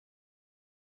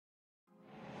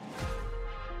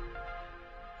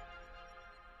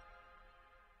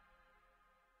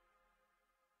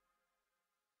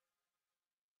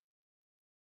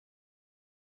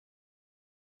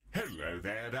Hello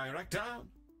there, Director.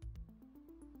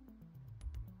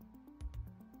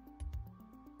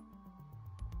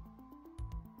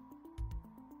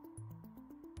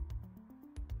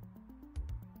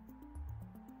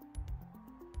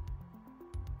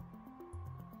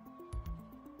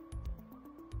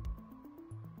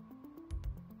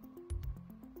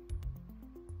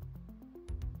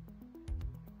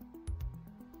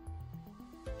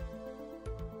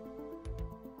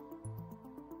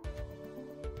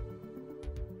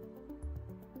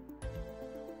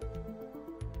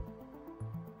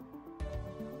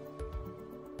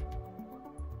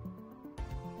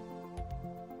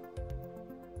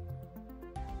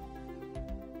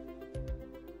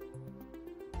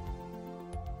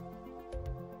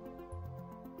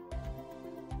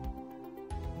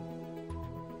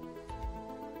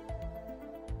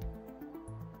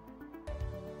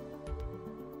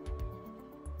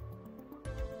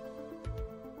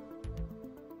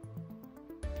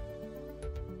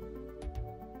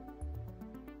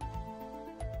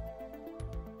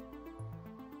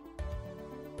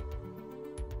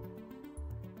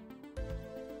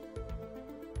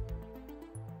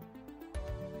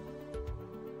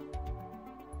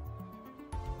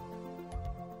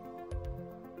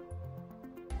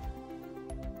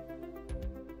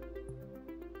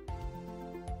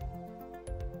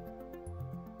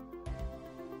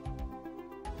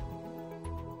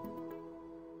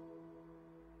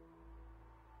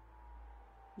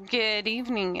 Good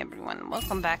evening, everyone.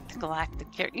 Welcome back to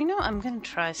Galacticare. You know, I'm going to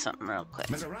try something real quick.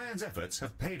 Ms. Orion's efforts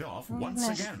have paid off I'm once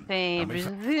gonna again. say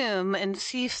resume and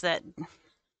see if that...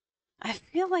 I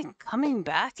feel like coming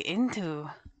back into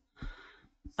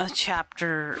a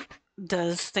chapter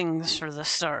does things for the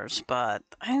stars, but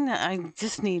I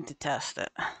just need to test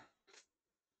it.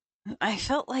 I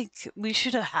felt like we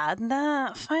should have had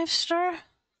that 5-star,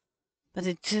 but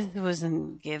it just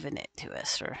wasn't giving it to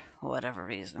us for whatever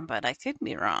reason, but I could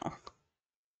be wrong.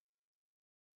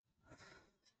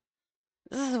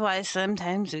 This is why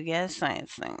sometimes we get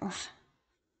science things.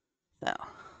 So,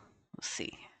 we'll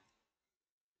see.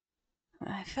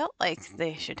 I felt like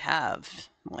they should have,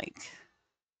 like,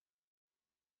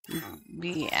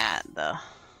 be at the,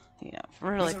 you know,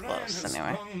 really close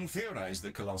anyway. Long theorized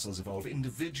that colossals evolve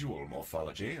individual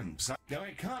morphology, and though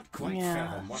I can't quite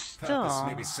fathom what purpose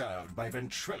may be served by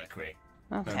ventriloquy.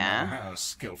 Okay. No matter how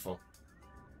skillful.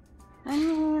 I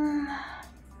mean...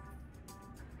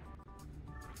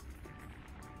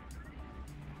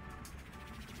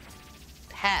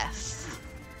 Tests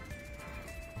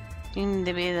seem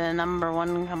to be the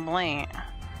 #1 complaint.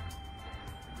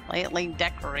 Lately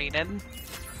decorated.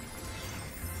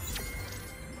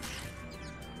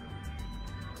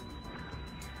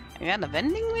 You got a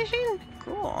vending machine?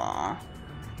 Cool.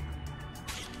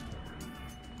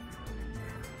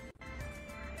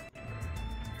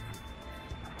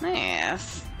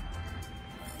 Nice.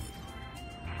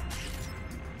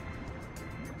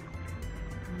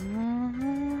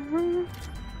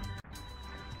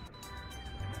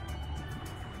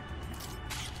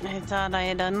 I thought I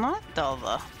had unlocked all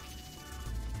the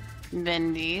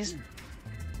vendies.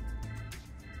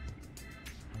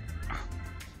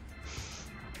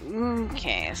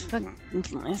 Okay, so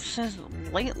it says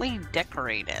lightly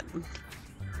decorated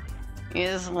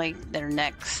is like their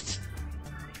next.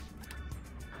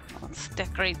 Let's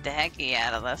decorate the hecky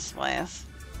out of this place.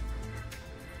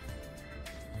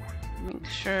 Make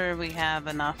sure we have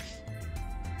enough.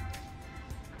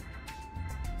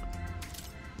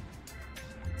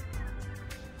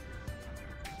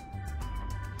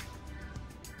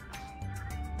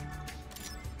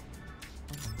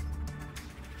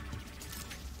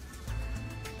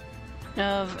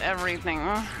 Of everything.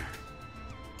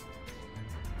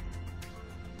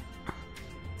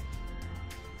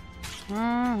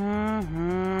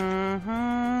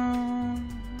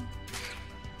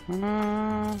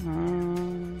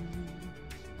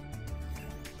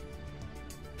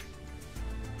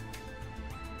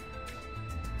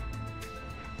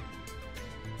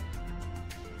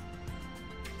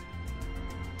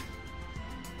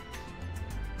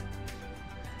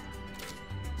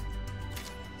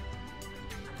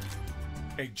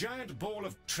 A giant ball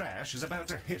of trash is about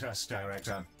to hit us,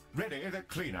 Director. Ready the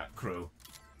cleanup crew.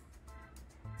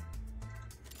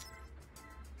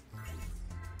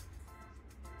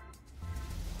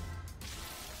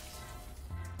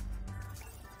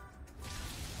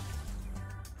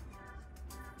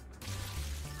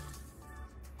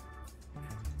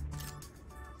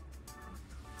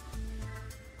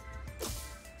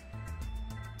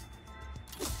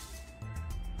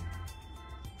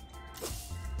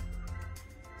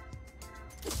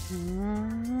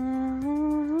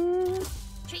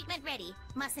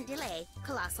 mustn't delay.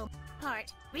 Colossal.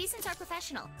 Part. Reasons are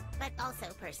professional, but also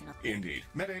personal. Indeed.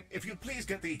 Medic, if you'd please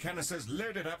get the canisters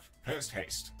loaded up post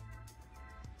haste.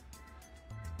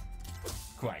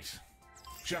 Quite.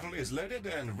 Shuttle is loaded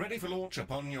and ready for launch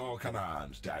upon your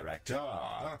command, Director.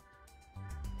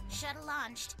 Shuttle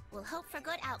launched. We'll hope for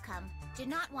good outcome. Do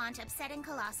not want upsetting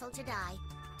Colossal to die.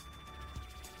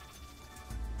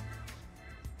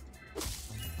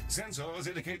 Sensors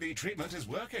indicate the treatment is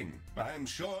working. I'm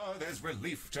sure there's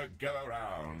relief to go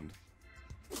around.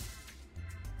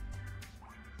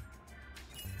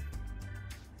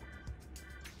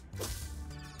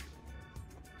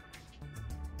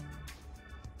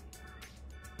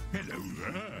 Hello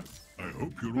there. I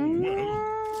hope you're all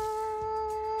well.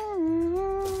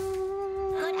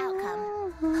 Good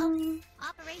outcome.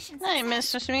 Operation Hey,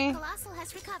 success. Mr. Smee. Colossal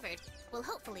has recovered. Will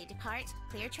hopefully depart.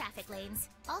 Clear traffic lanes.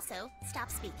 Also,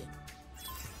 stop speaking.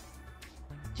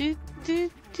 Do, do,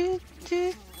 do,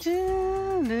 do,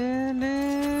 do, do,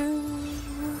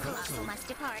 do. Colossal must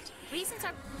depart. Reasons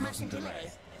are mustn't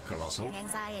delay. Colossal.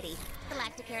 Anxiety.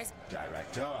 Galacticare's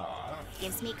Director.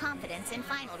 gives me confidence in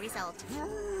final result.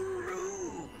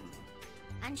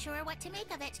 Unsure what to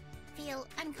make of it. Feel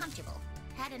uncomfortable.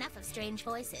 Had enough of strange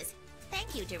voices.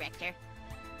 Thank you, Director.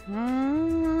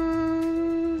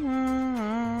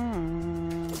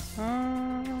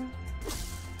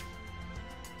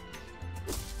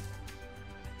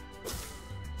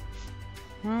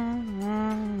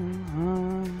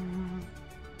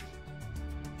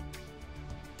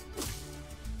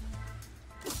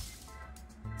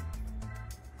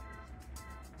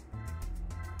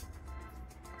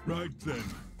 Right then.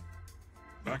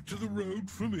 Back to the road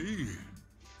for me.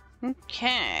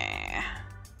 Okay.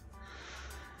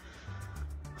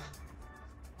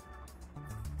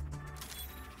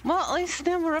 Well, at least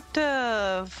now we're up to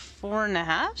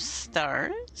 4.5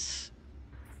 stars.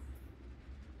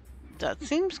 That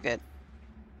seems good.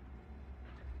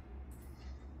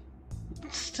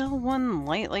 Still one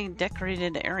lightly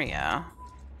decorated area.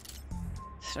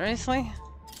 Seriously?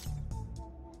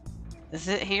 Is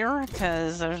it here?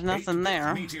 Because there's nothing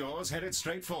there. Meteors headed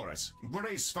straight for us.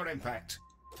 Brace for impact.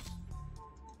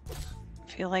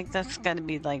 I feel like that's got to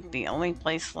be like the only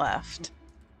place left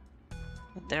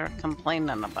that they're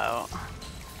complaining about.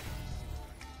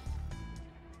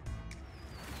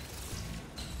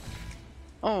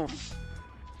 Oh.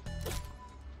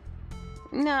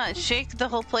 No, shake the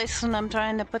whole place when I'm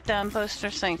trying to put down poster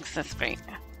sinks. That's great.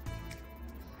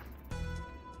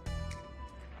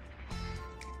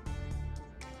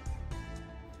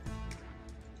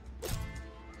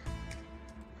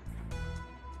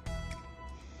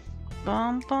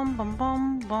 Bum bum bum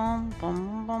bum bum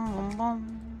bum bum bum bum.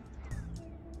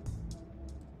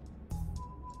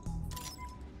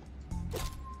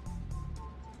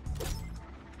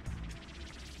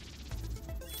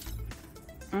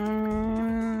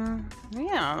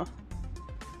 Yeah.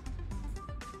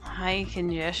 High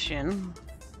congestion.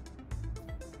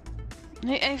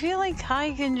 I feel like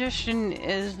high congestion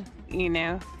is, you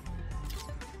know,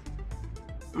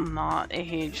 not a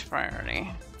huge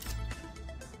priority.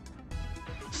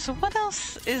 So what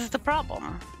else is the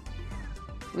problem?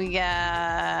 We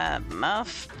got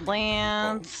enough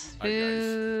plants,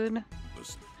 food.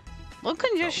 Listen, Low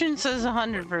congestion says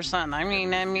 100%. I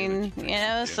mean, you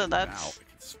know, so now that's I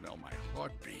can smell my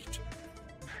heartbeat.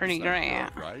 pretty Is that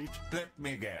great. good, right? Let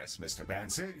me guess, Mr.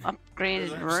 Bansig.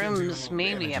 Upgraded Relapsed into rooms, your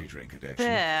maybe a energy drink addiction. bit.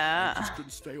 I just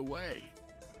couldn't stay away.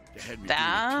 They had me doing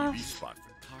a TV Stuff. spot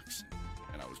for toxin,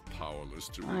 and I was powerless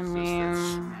to I resist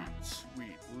mean, that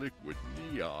sweet liquid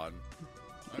neon.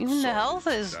 I'm even the sorry, health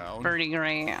Mr. is Down. pretty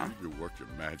great. You can work your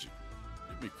magic.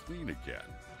 Get me clean again.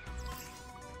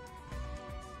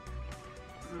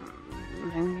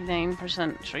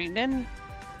 99% treated.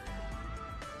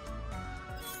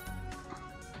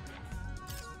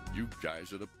 You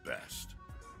guys are the best.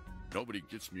 Nobody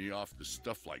gets me off the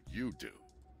stuff like you do.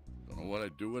 Don't know what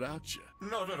I'd do without you.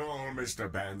 Not at all, Mr.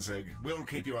 Bansig. We'll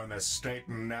keep you on the straight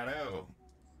and narrow.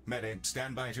 Medi,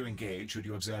 stand by to engage should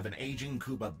you observe an aging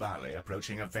Kuba Bali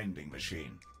approaching a vending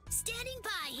machine. Standing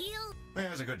by, heel.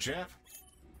 There's a good chap.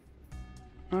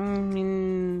 I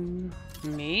mean,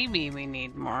 maybe we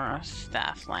need more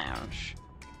staff lounge.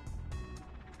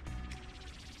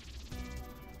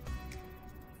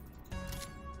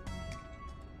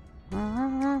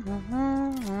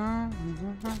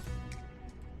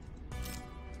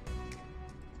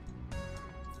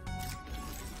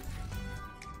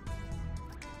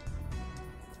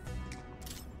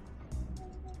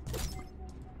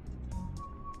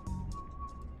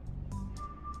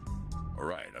 All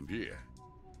right, I'm here.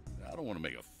 I don't want to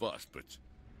make a fuss, but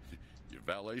your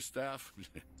valet staff,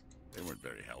 They weren't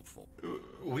very helpful.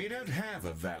 We don't have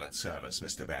a valet service,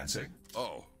 Mr. Banzig.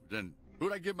 Oh, then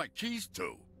who'd I give my keys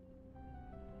to?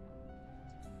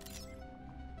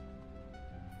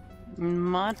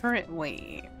 Moderate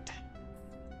weight.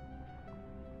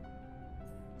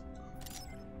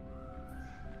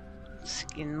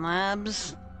 Skin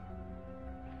Labs.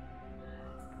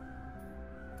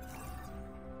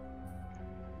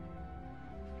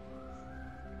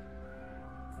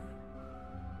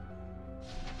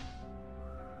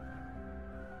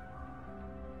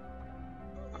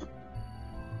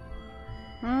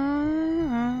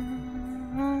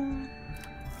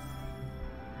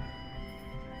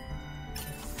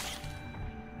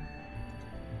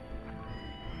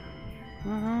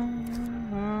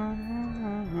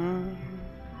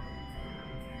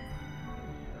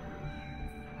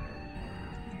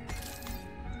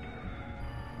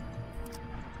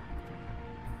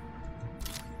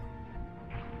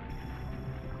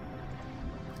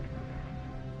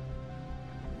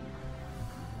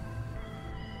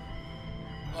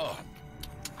 Oh,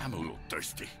 I'm a little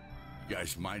thirsty. You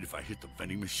guys mind if I hit the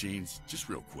vending machines? Just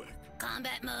real quick.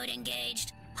 Combat mode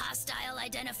engaged. Hostile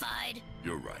identified.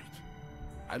 You're right.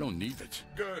 I don't need it.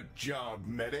 Good job,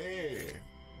 Medi.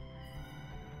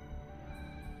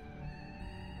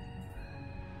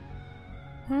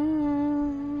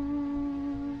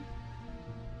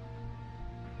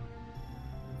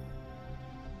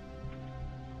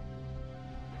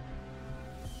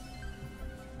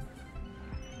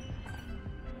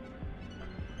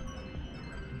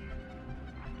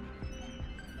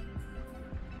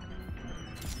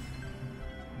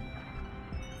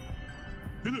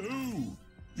 Hello,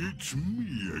 it's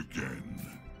me again.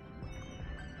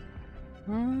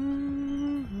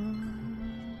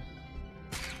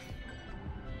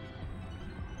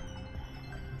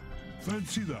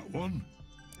 Fancy that one?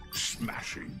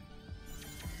 Smashing.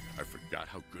 I forgot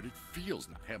how good it feels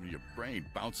not having your brain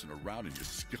bouncing around in your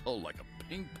skull like a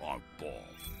ping pong ball.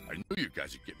 I knew you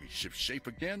guys would get me ship shape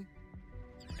again.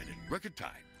 And in record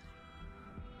time.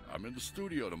 I'm in the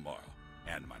studio tomorrow.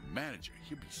 And my manager,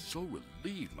 he'll be so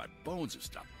relieved my bones have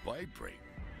stopped vibrating.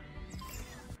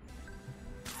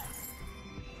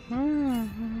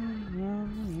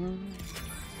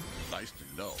 Nice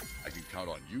to know I can count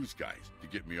on you guys to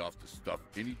get me off the stuff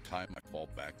anytime I fall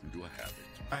back into a habit.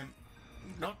 I'm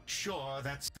not sure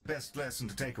that's the best lesson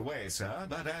to take away, sir,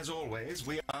 but as always,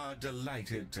 we are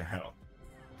delighted to help.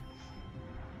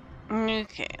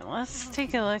 Okay, let's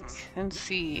take a look and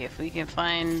see if we can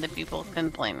find the people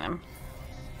complaining.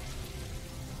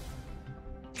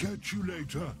 Catch you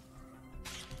later.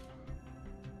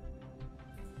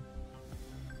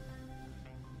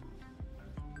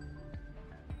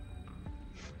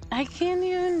 I can't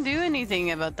even do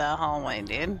anything about that hallway,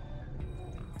 dude.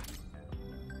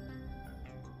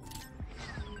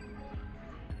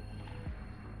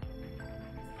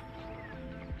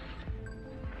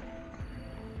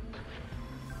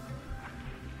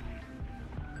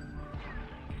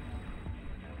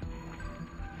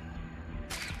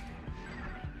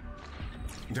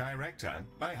 Director,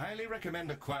 I highly recommend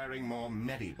acquiring more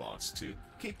Medibots to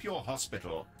keep your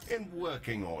hospital in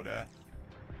working order.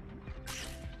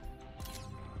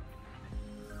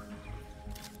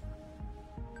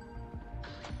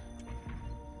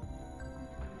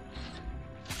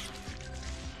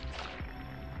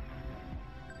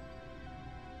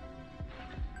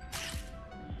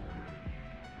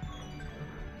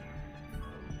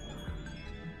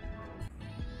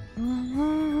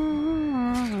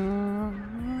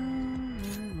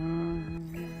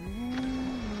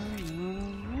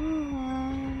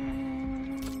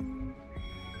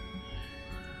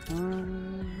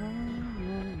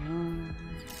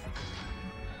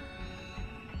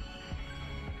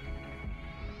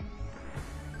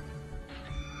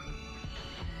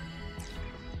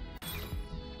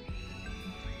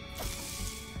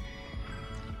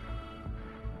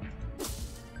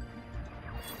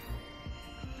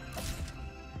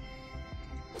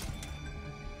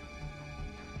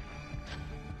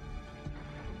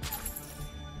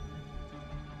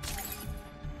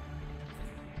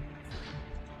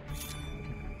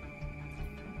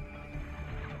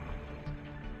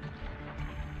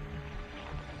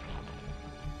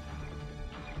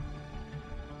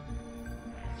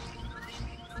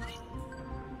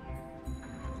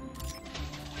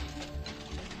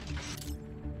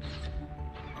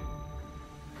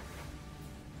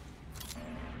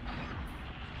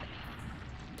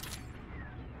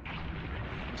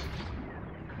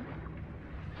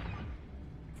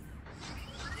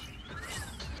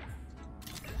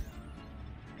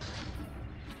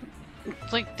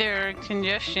 Seems like their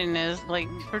congestion is like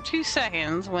for 2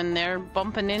 seconds when they're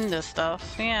bumping into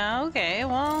stuff. Yeah, okay,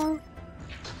 well...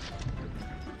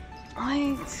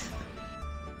 Like...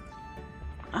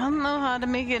 I don't know how to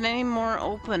make it any more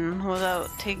open without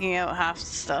taking out half the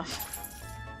stuff.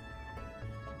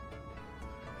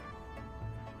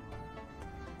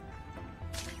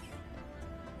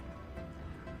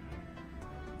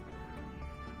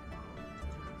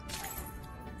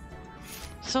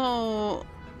 So,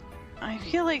 I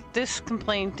feel like this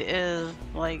complaint is,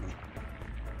 like,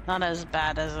 not as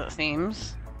bad as it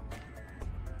seems.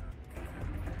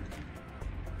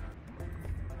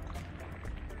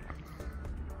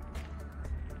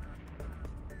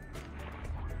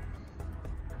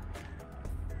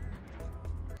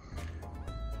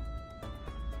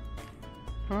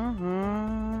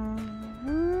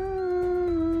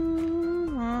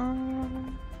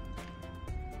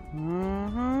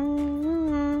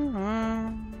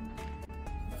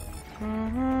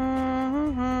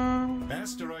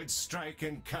 Asteroid strike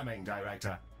incoming,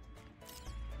 Director.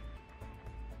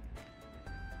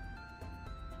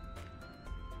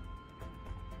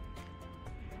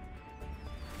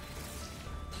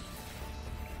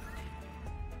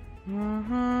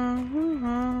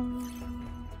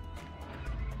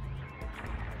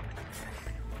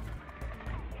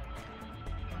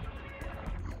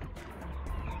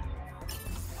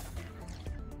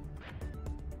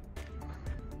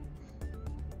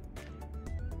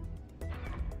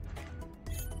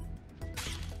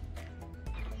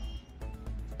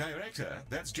 Director,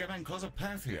 that's Gemma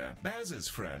Closopathia, Baz's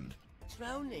friend.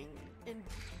 Drowning in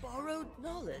borrowed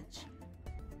knowledge?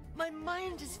 My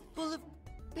mind is full of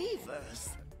beavers.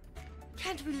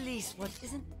 Can't release what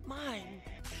isn't mine.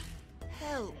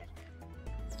 Help.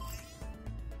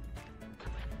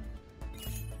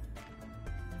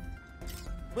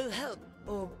 Will help,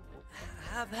 or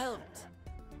have helped.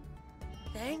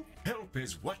 Thank? Help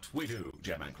is what we do,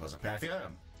 Gemma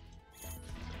Closopathia.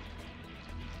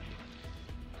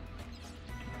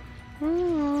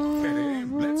 Eddie,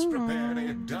 let's prepare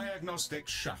a diagnostic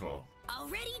shuttle.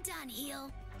 Already done,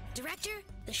 Heel. Director,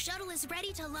 the shuttle is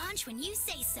ready to launch when you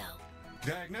say so.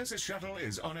 Diagnosis shuttle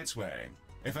is on its way.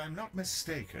 If I'm not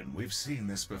mistaken, we've seen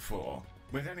this before.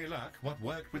 With any luck, what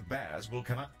worked with Baz will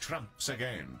come up trumps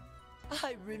again.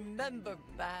 I remember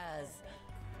Baz.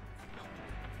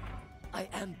 I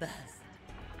am Baz.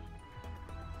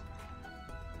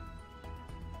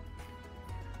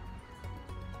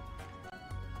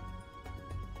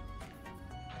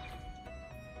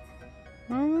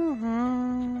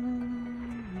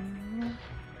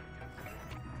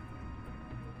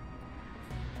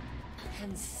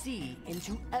 Can see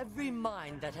into every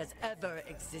mind that has ever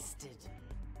existed.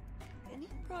 Any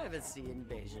privacy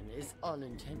invasion is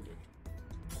unintended.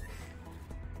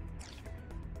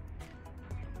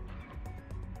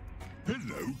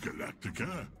 Hello,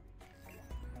 Galactica.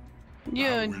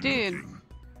 Yeah, How we dude. looking?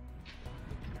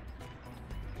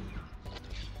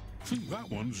 Think that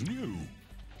one's new.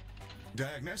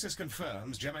 Diagnosis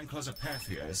confirms Gemma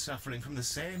Closopathia is suffering from the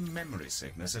same memory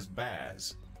sickness as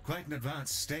Baz. Quite an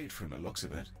advanced state from the looks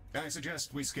of it. I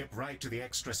suggest we skip right to the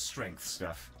extra strength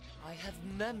stuff. I have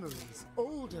memories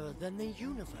older than the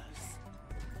universe.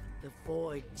 The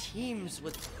void teems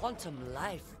with quantum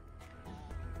life.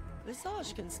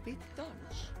 Visage can speak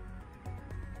Dutch.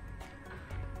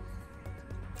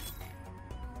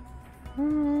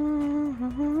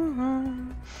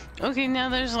 Okay, now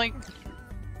there's like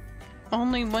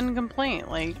only one complaint,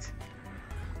 like,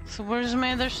 so where's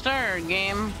my other star,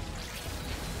 game?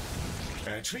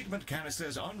 Treatment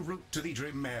canisters en route to the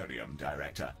Dreamarium,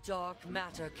 Director. Dark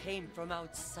matter came from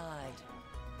outside.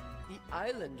 The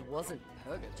island wasn't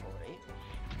purgatory.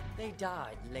 They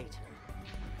died later.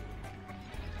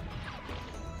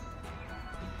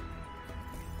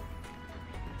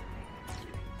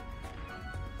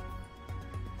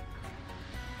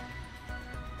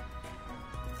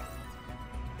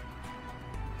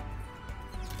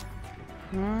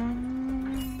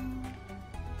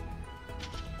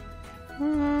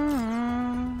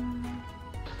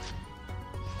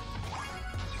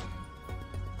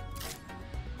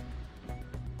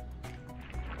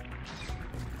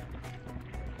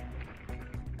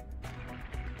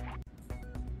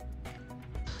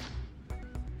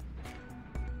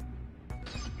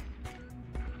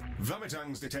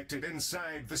 Vomitungs detected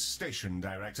inside the station,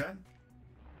 Director.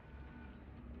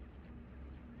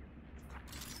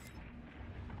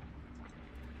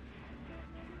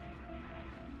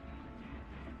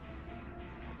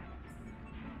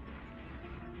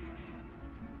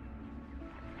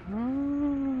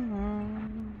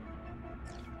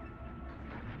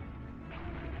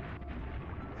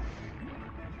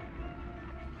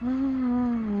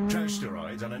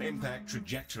 asteroids on an impact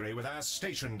trajectory with our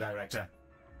station director.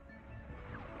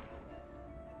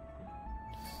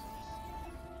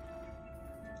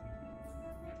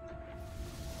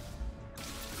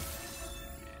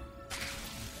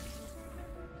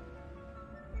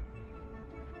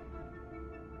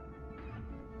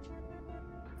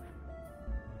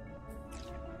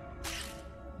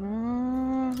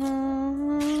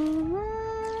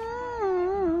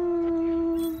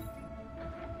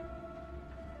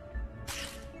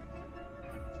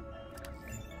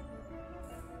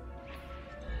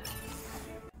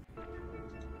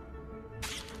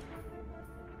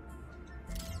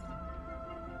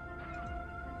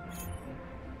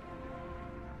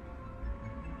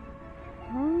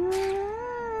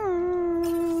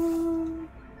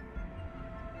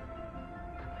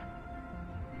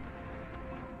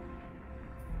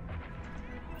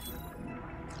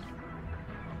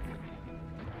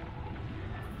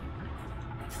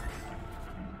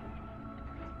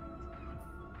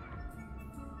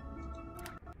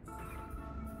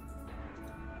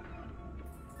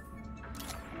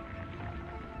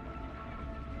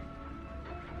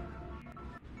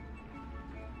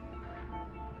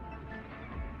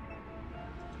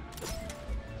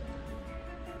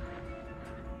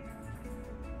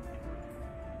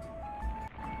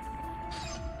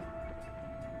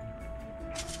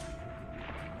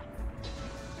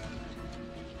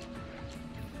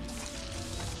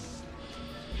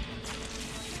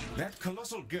 That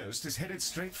colossal ghost is headed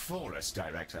straight for us,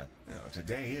 Director. Oh,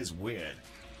 today is weird.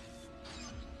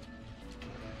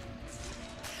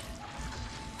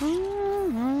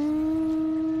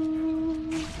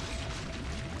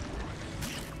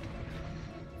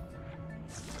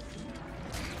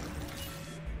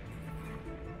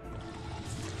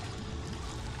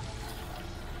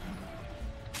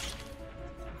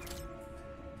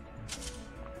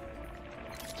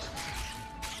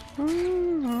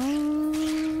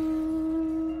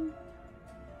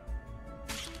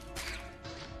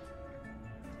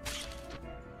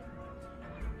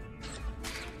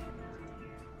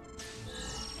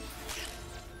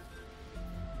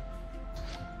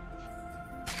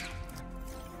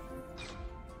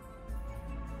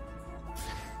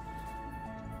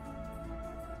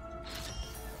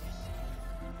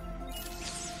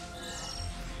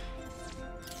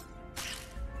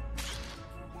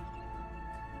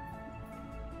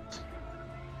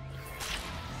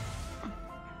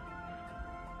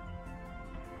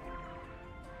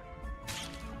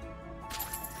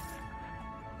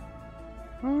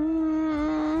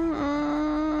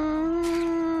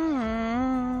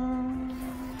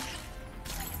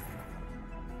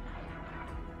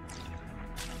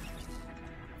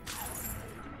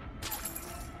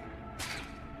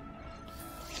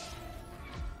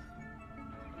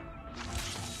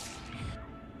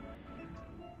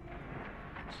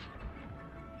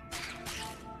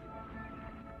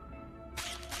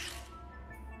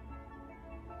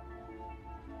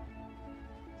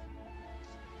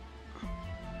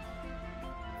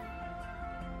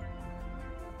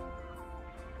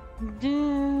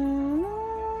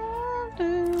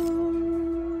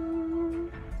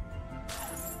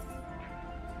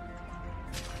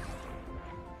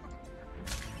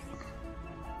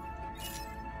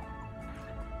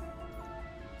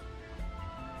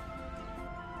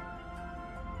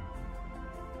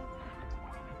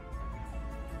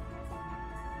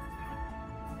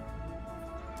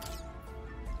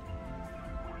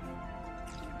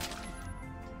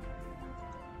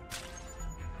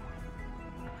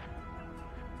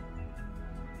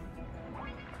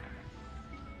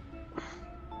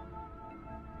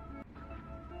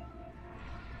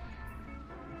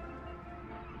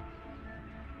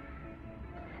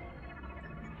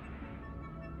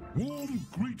 Warm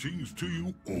greetings to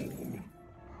you all.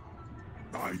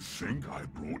 I think I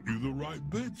brought you the right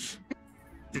bits.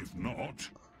 If not,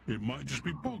 it might just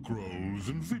be bog rolls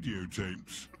and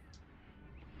videotapes.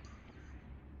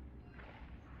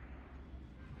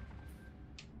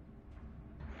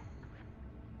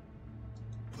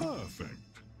 Perfect.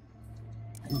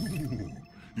 Ooh,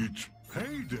 it's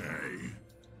payday.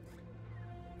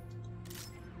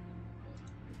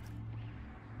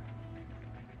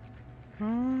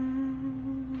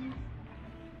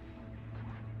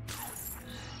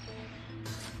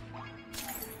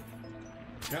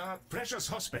 Our precious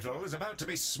hospital is about to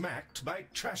be smacked by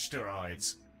trash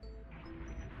asteroids.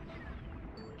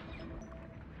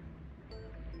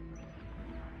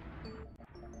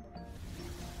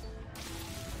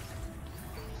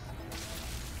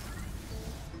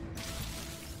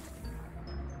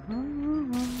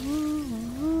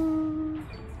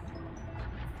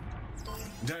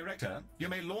 Director, You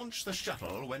may launch the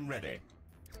shuttle when ready.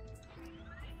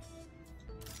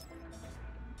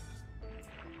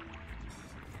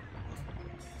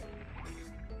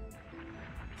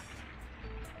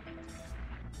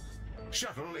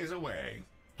 Shuttle is away.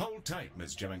 Hold tight,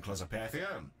 Miss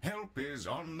Gemenclosopathia. Help is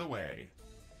on the way.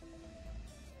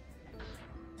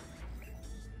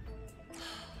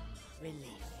 Relief.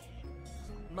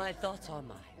 My thoughts are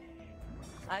mine.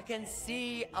 I can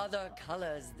see other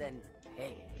colors than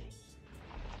pink.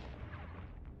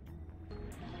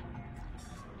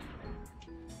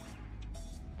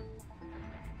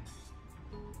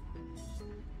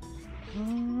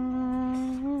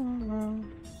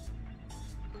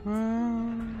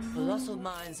 Colossal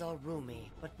minds are roomy,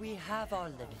 but we have our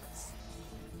limits.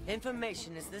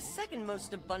 Information is the second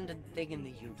most abundant thing in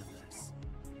the universe.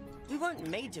 We weren't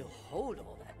made to hold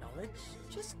all that knowledge,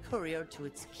 just courier to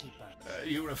its keeper.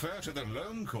 You refer to the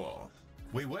Lone Core.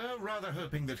 We were rather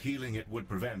hoping that healing it would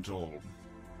prevent all...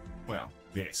 well,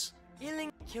 this. Healing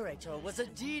Curator was a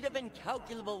deed of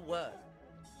incalculable worth,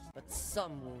 but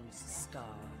some wounds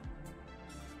scar.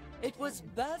 It was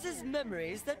Baz's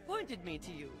memories that pointed me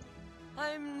to you.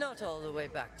 I'm not all the way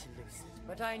back to Lucid,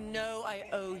 but I know I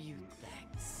owe you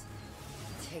thanks.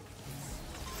 Take this.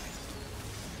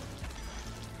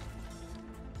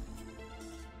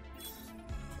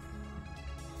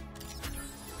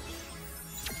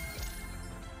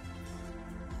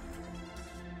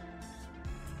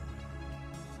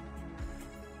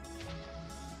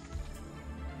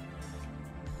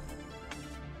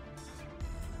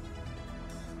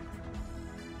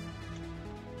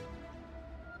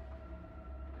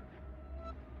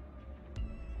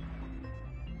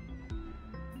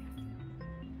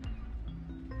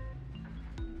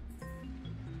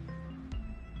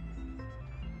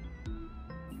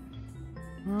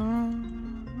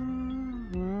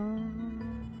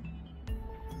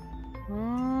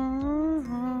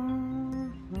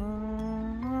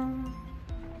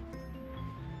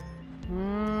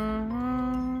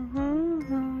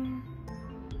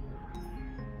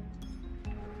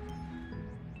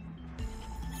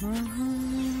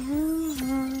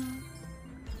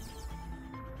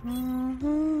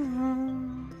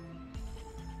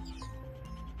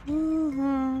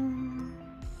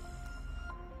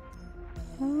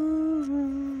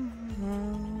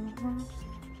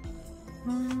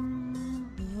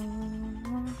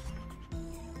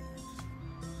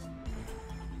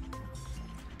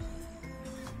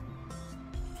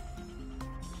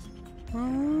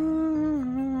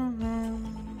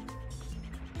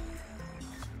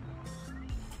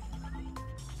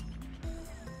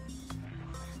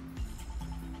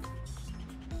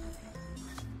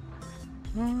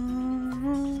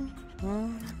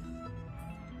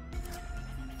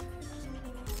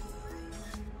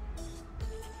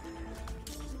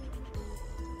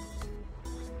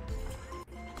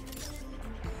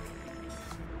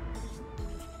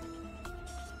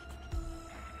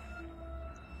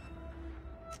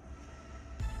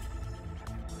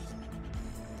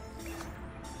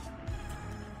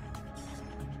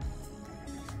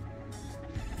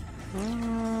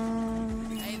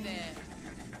 Hey there.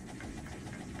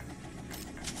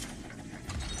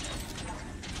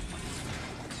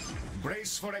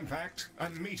 Brace for impact. A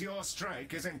meteor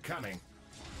strike is incoming.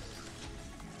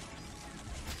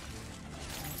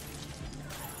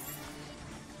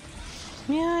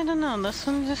 Yeah, I don't know. This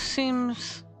one just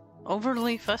seems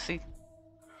overly fussy.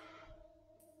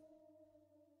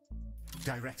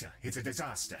 Director, it's a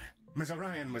disaster. Ms.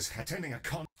 Orion was attending a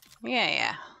con...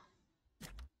 Yeah.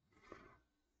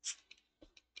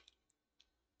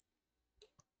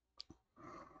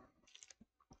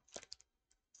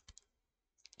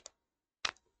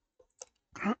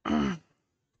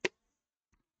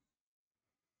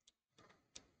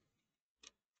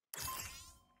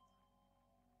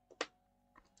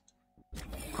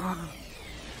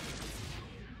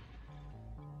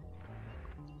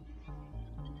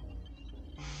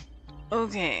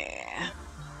 Okay,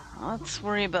 let's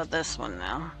worry about this one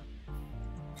now.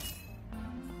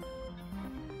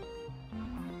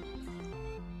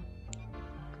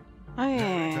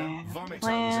 Okay,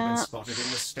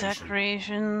 plants,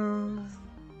 decorations,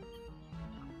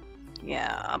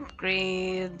 yeah,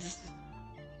 upgrades.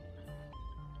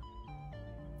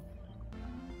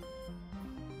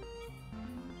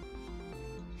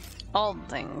 All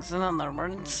things, in other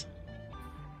words.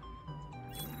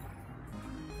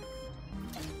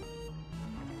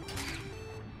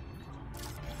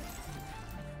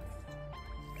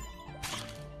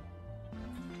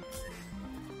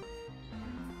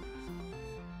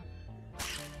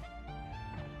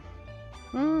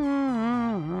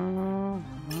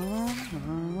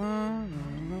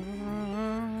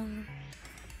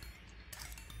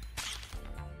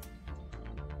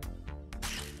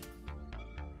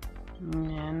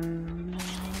 And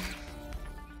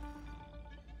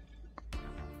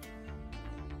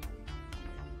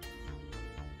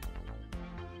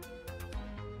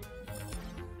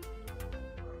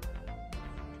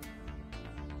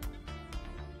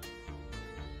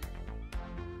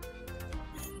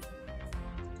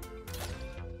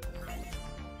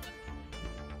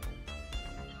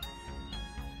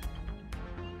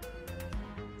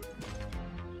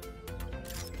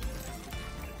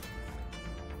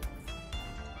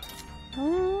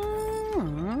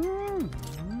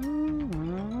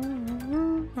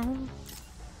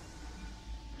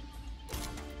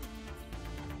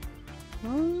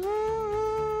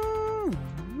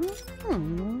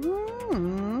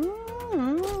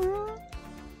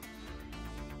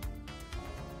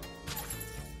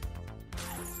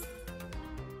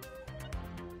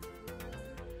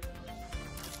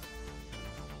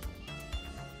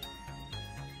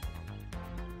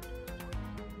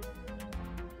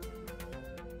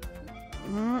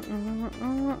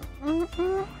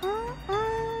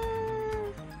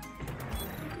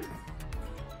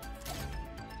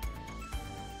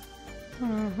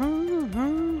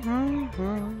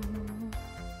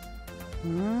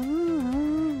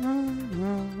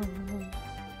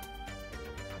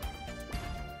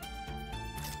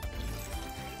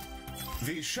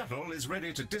The shuttle is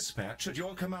ready to dispatch at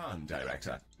your command,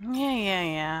 Director.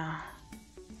 yeah.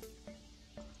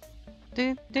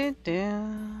 Do do do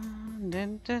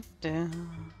do do do.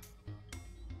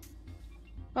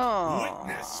 Oh.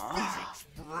 Witness physics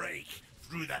break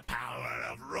through the power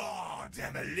of raw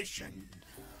demolition.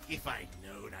 If I'd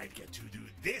known I'd get to do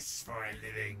this for a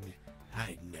living,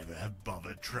 I'd never have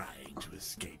bothered trying to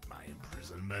escape my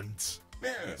imprisonment.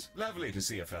 Yes, lovely to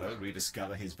see a fellow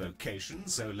rediscover his vocation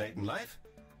so late in life.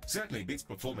 Certainly beats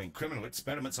performing criminal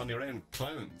experiments on your own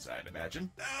clones, I'd imagine.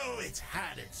 Oh, it's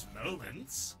had its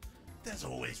moments. There's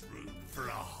always room for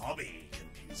a hobby,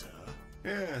 computer.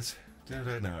 Yes, don't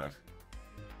I know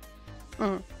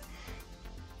it.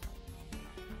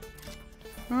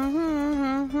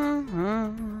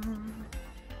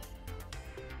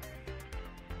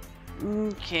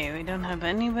 Okay, we don't have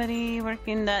anybody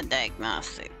working that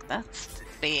diagnostic. That's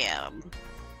bad.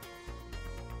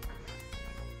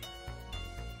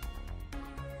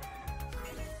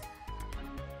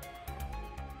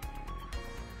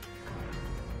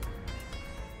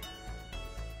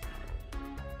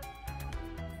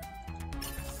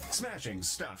 Smashing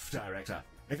stuff, Director.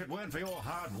 If it weren't for your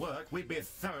hard work, we'd be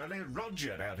thoroughly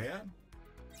Rogered out here.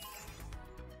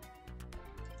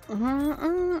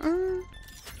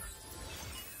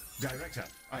 Director,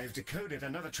 I've decoded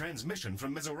another transmission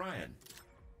from Ms. Orion.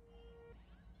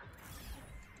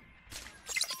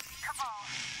 Cabal,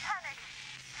 panic.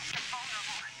 System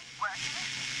vulnerable. Working?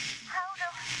 How do?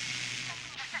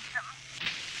 Checking the system.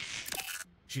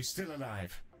 She's still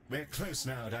alive. We're close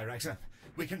now, Director.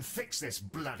 We can fix this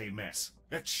bloody mess.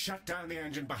 Let's shut down the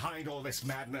engine behind all this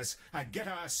madness and get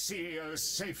our CEO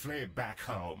safely back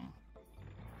home.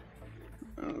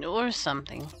 Or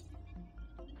something.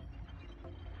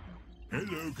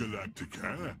 Hello,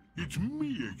 Galacticare. It's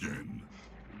me again.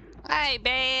 Hi,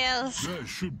 Bales. There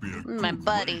should be a My good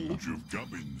buddy. range of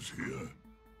gubbins here.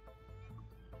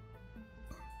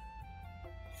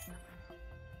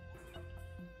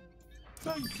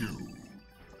 Thank you.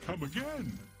 Come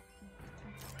again.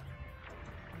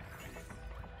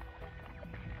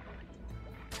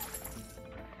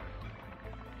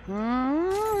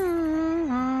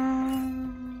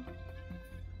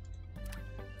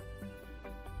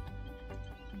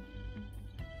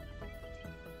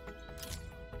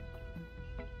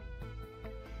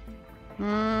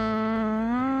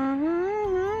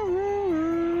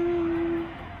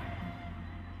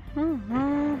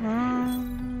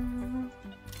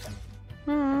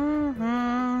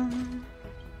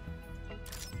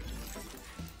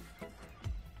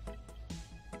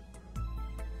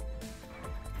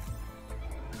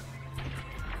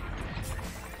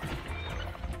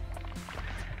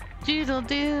 Doodle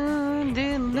doo,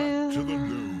 doodle Back to the doo.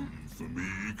 loom for me,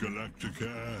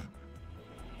 Galacticare.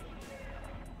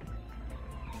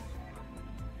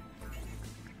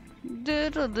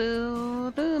 Doodle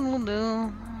doo, doodle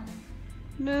doo.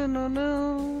 Doodle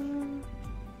doo.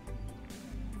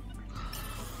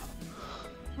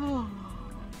 Oh.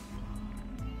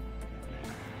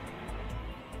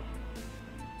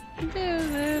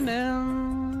 Doodle doo.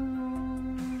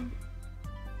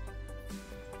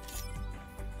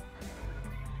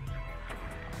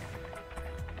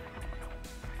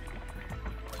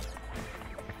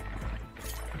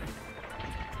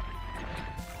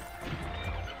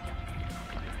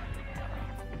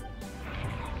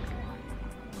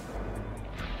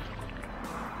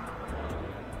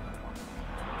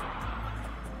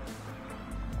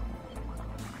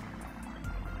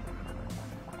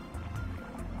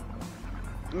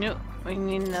 Nope, we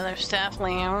need another staff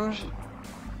lounge.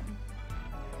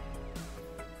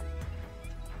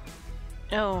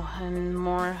 Oh, and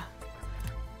more.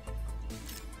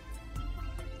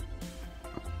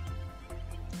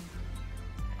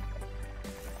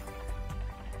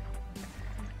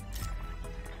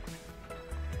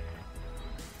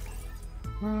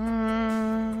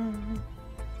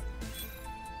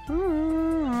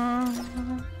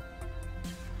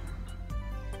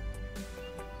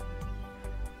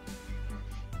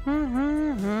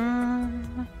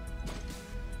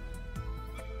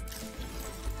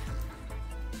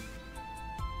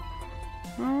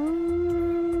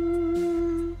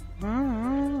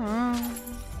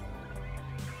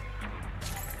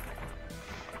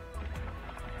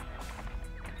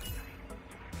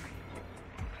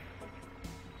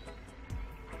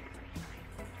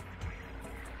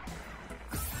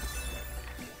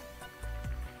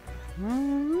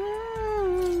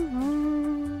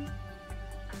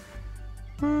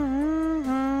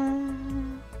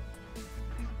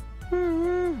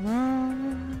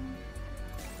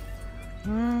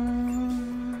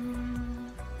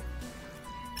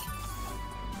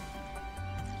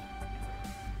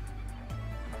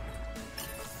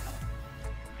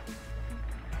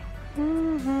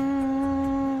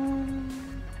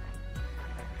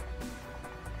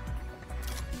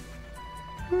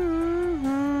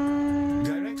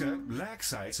 Director, lag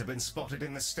sites have been spotted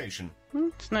in the station.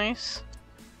 It's nice.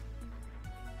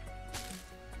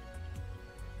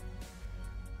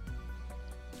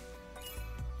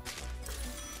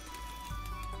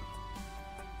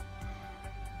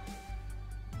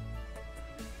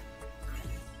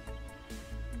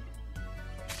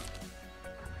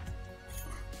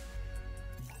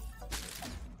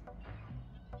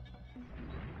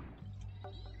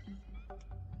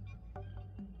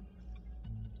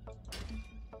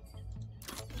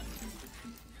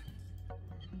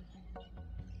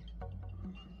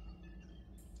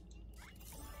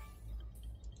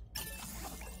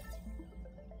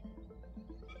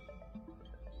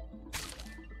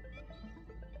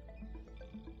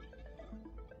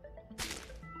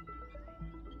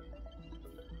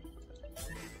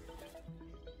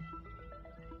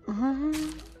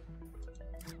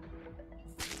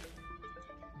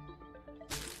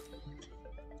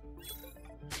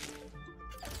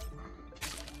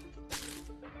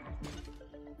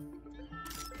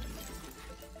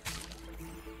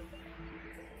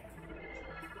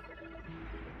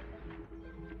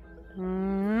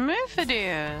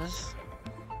 Mephidius.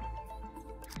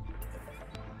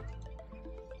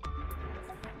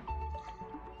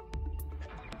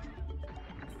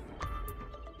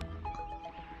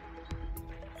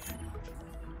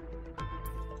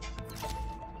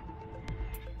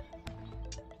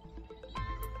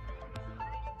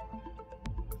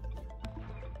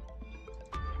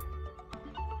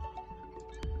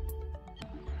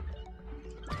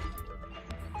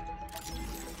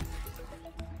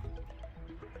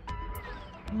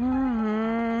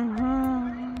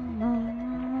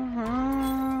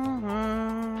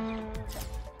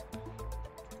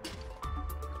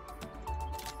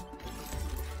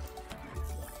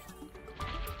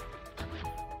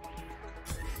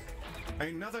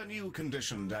 Another new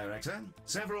condition, Director.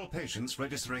 Several patients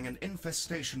registering an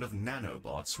infestation of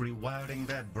nanobots rewiring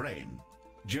their brain.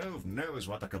 Jove knows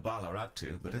what the Cabal are up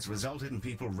to, but it's resulted in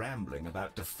people rambling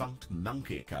about defunct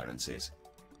monkey currencies.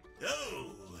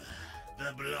 Oh,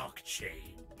 the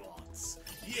blockchain bots.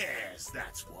 Yes,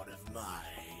 that's one of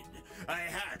mine. I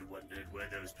had wondered where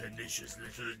those pernicious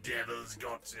little devils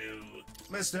got to.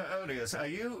 Mr. Odious, are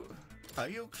you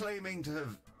claiming to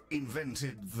have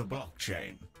invented the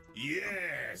blockchain?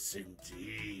 Yes,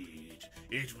 indeed.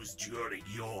 It was during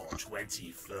your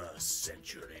 21st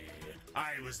century.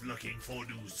 I was looking for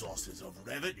new sources of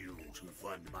revenue to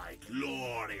fund my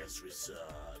glorious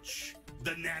research.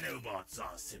 The nanobots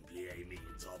are simply a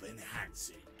means of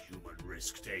enhancing human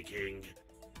risk-taking.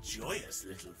 Joyous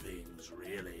little things,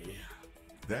 really.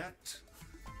 That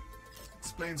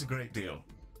explains a great deal.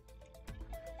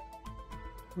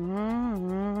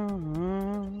 Hello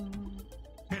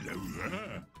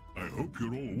there. I hope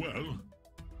you're all well.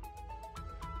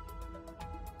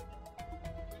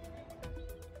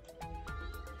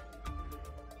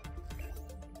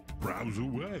 Browse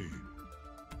away.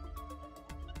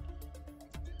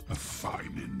 A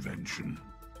fine invention.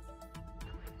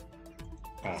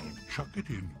 I'll chuck it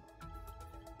in.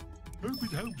 Hope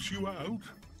it helps you out.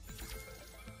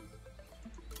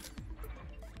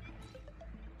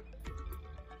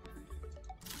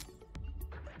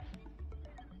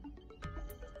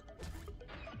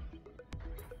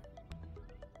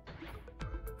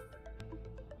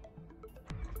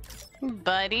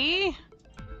 Buddy?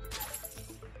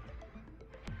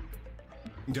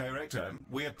 Director,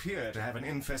 we appear to have an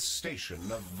infestation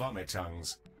of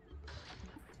vomitungs.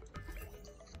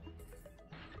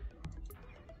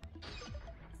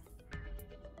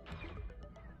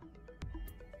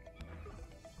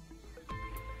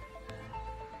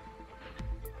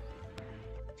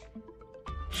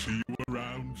 See you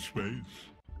around,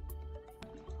 Space.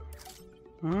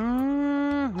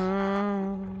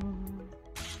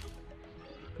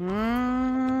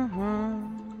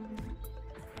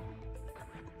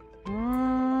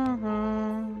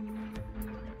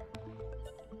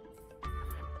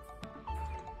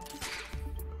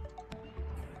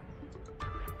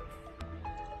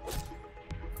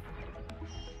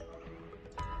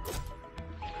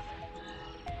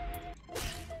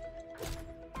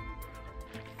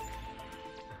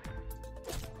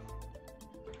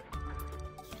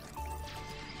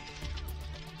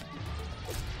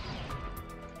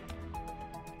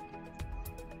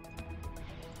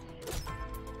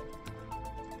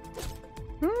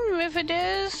 If it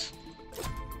is.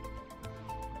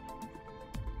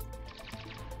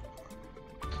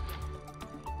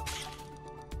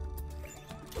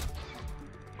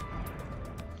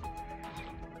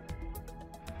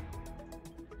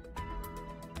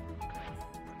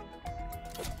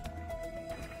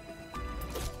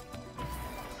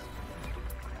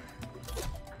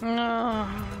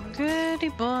 Oh, goody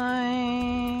boy.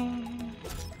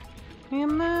 You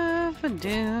never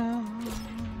do.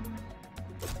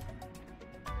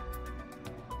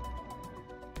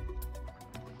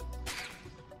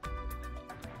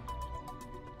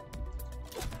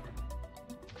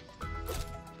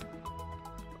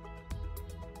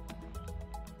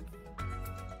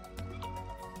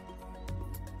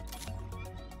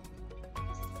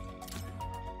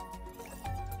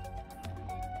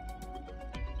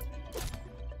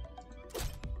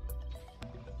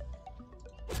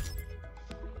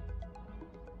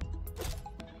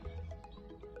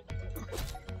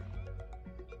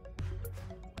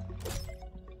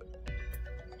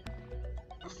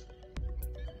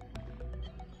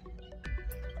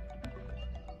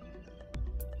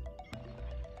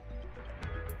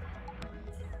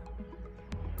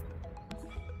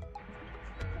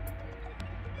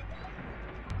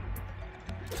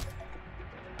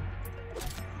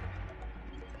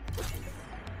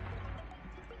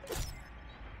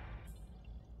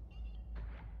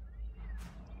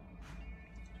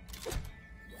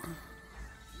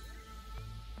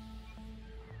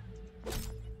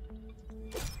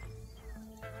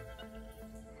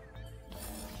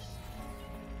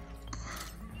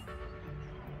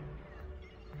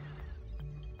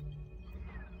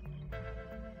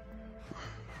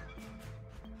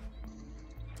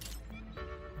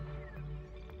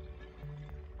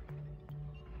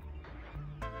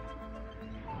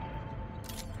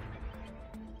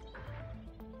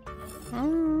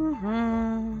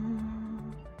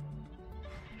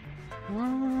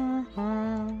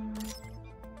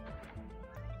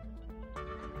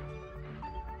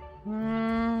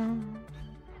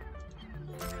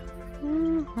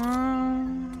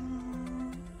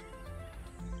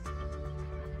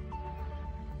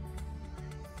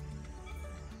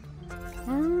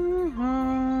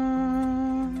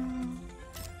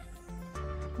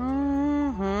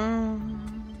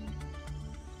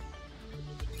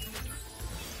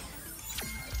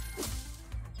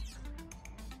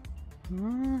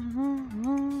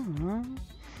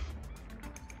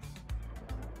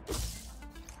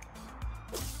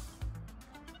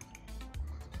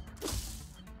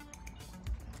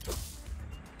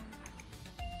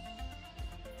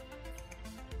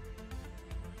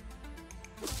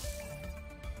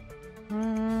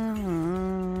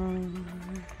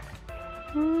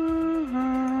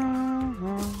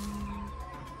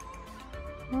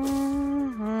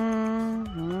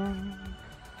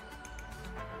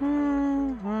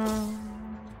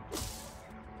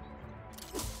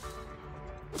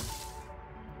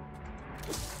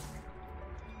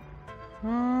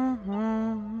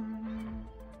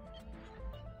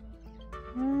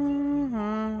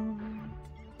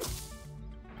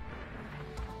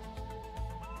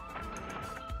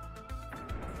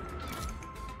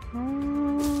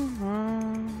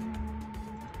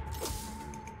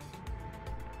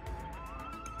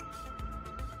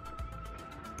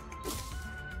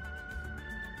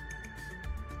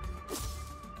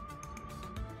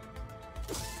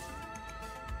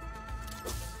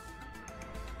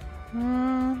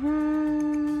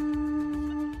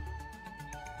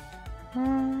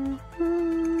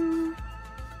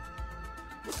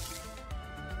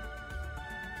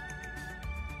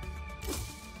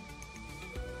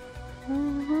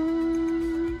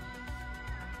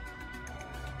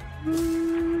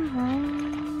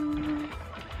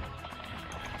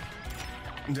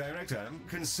 Director,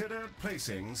 consider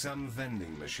placing some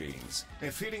vending machines.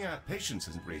 If feeding our patients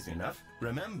isn't reason enough,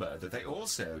 remember that they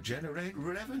also generate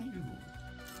revenue.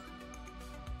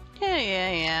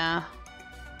 Yeah.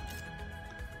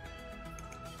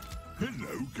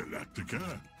 Hello,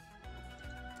 Galactica.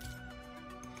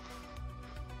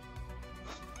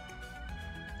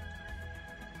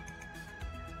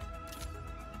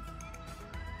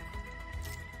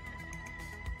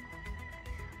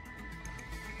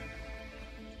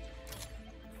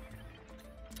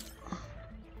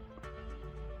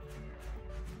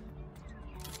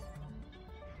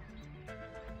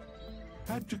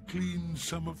 Had to clean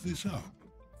some of this up.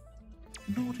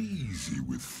 Not easy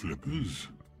with flippers.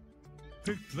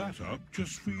 Picked that up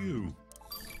just for you.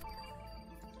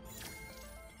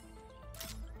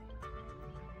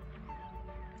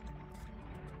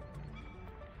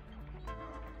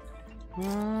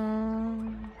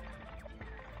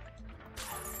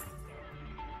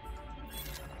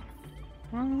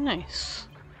 Oh, nice.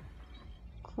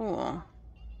 Cool.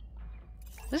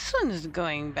 This one is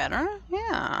going better.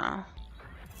 Yeah.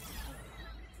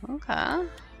 Okay.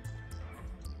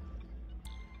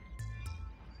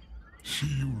 See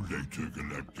you later,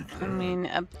 Galactica. I mean,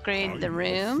 upgrade the I'm off for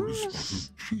a spot rooms.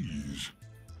 of cheese.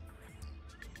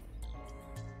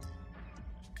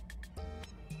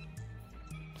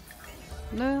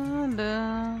 Da,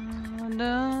 da,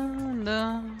 da,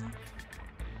 da.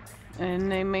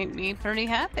 And they make me pretty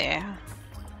happy.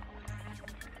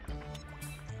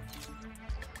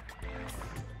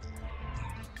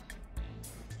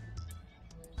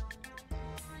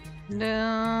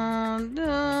 Da, da,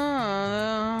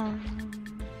 da.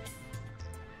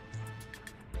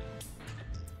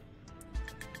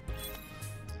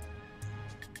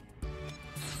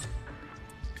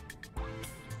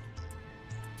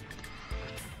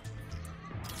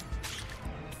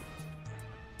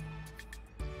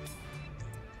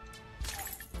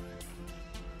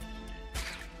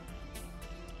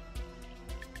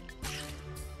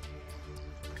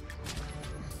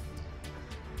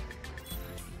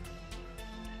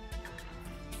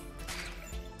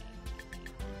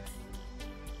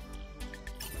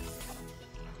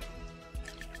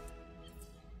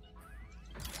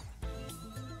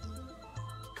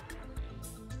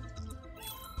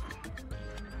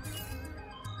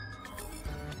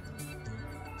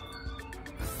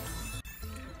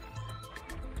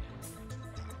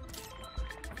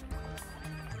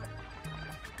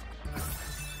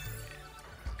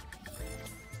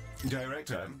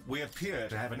 Director, we appear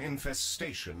to have an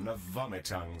infestation of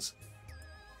vomitungs.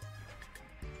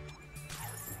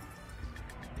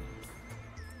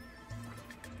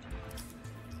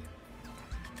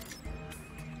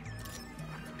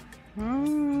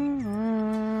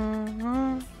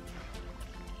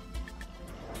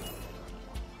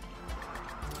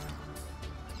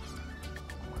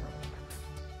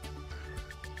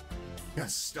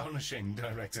 Astonishing,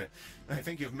 Director. I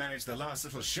think you've managed the last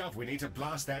little shove we need to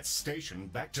blast that station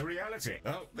back to reality.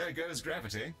 Oh, there goes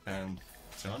gravity, and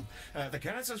so on. The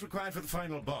canisters required for the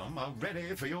final bomb are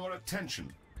ready for your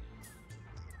attention.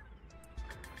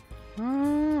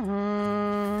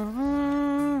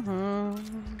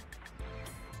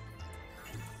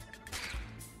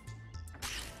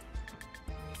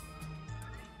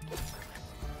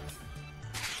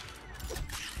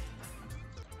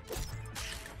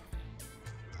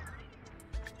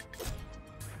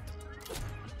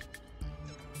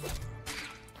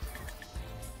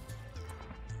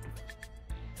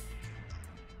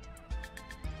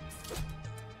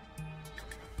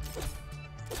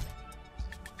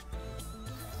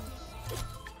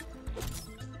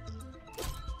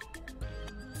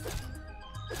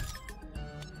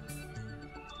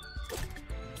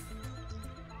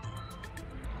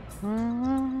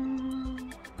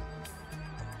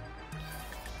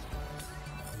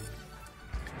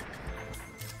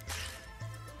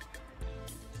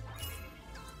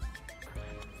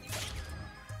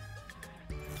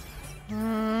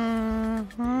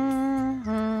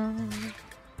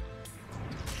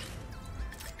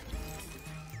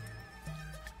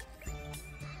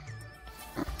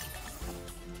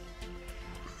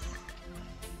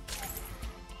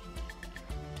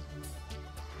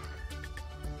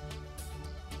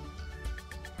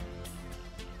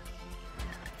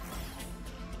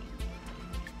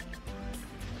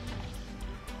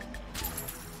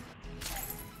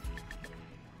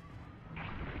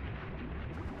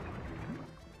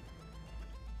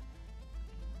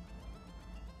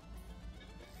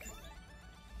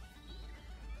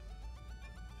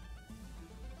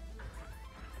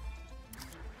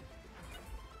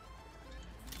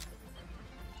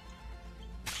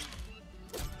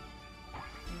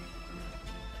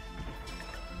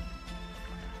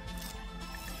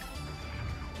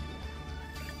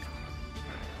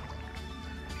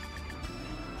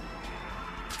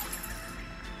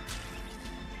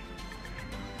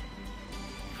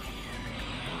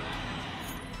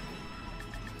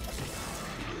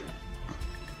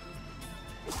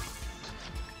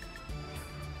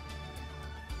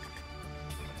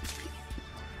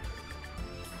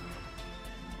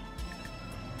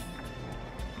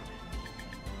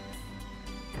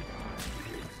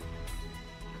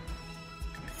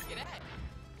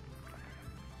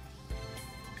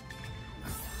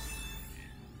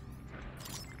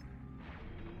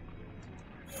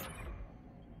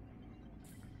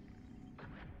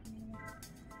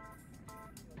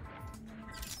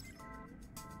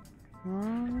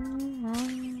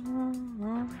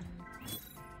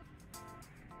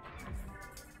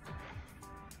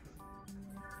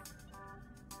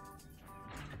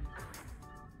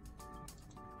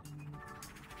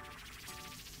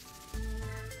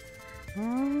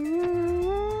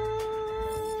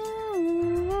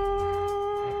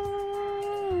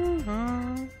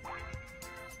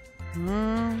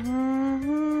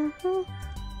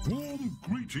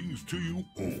 Greetings to you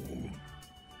all.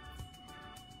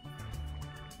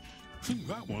 Think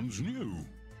that one's new.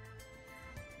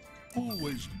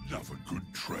 Always love a good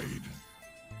trade.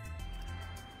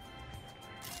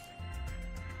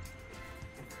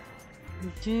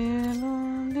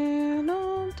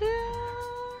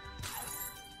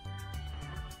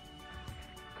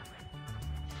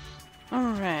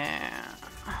 Alright.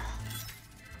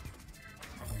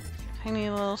 Tiny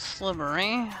little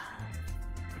slivery.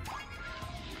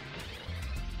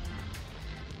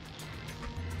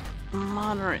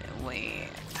 Moderate weight.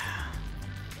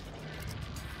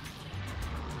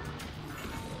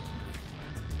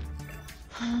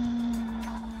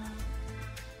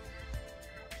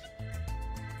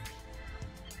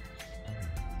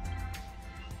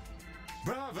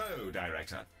 Bravo,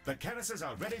 Director. The canisters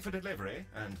are ready for delivery,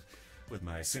 and with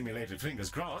my simulated fingers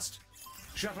crossed,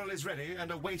 shuttle is ready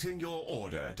and awaiting your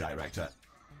order, Director.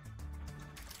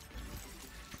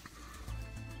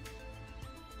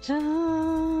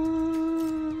 Dun,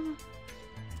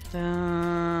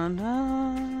 dun,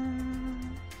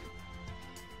 dun,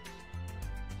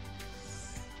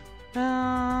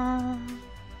 dun.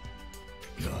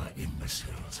 You're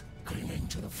imbeciles, clinging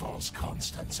to the false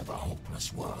constants of a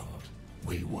hopeless world.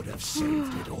 We would have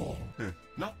saved it all.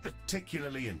 Not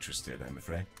particularly interested, I'm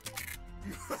afraid.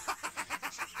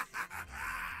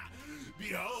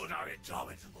 Behold our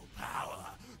indomitable power.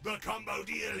 The combo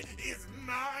deal is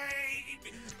mine.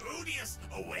 Odious,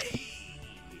 away.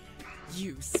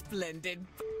 You splendid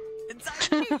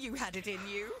I knew you had it in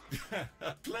you.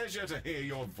 A pleasure to hear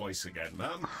your voice again,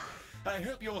 Mum. I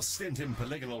hope your stint in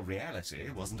polygonal reality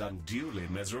wasn't unduly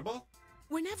miserable.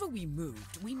 Whenever we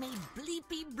moved, we made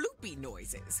bleepy bloopy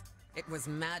noises. It was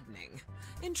maddening.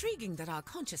 Intriguing that our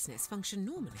consciousness functioned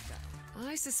normally, though.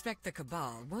 I suspect the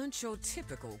Cabal weren't your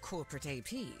typical corporate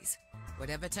APs.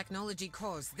 Whatever technology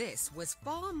caused this was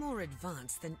far more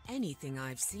advanced than anything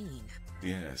I've seen.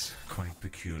 Yes, quite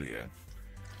peculiar.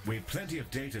 We've plenty of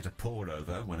data to pore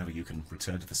over whenever you can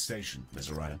return to the station,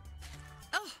 Ms. Orion.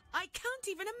 Oh, I can't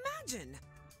even imagine!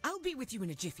 I'll be with you in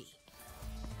a jiffy.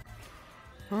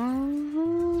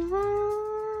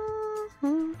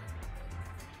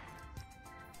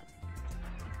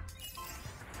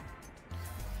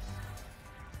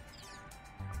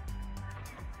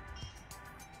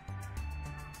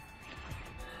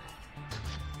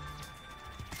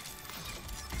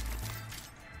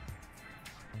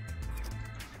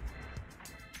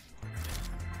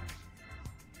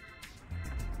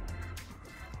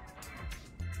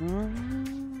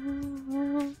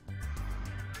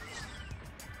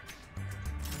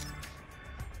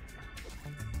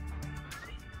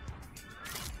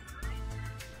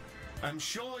 I'm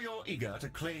sure you're eager to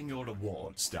claim your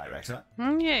rewards, Director.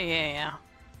 Yeah.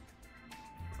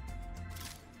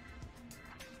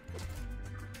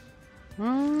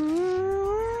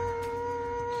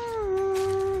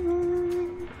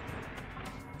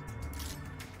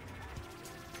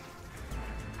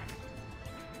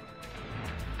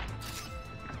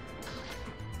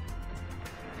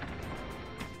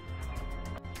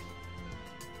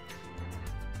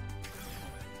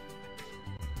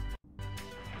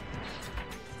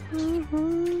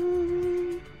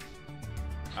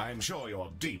 I'm sure you're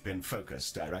deep in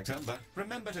focus, Director, but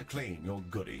remember to clean your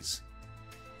goodies.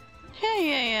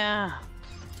 Yeah.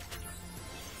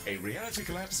 A reality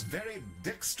collapse very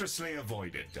dexterously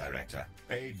avoided, Director.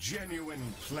 A genuine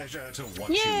pleasure to watch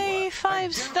you Yay, work. 5 I doubt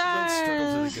we'll struggle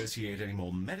to stars. negotiate any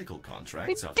more medical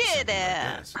contracts We after did something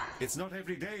like it. this. It's not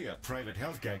every day a private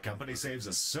healthcare company saves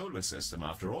a solar system,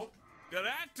 after all.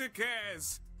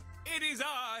 Galacticares! It is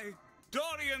I,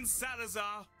 Dorian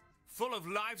Salazar, full of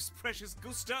life's precious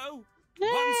gusto.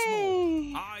 Once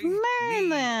more, I need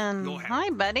Merlin. your help. Hi,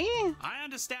 buddy. I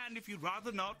understand if you'd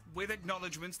rather not, with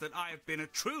acknowledgements that I have been a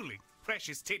truly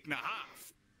precious tit and a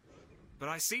half. But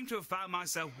I seem to have found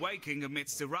myself waking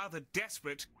amidst a rather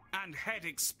desperate and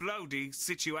head-exploding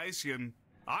situation.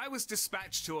 I was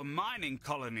dispatched to a mining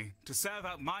colony to serve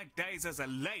out my days as a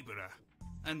labourer,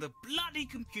 and the bloody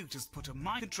computers put a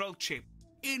mind control chip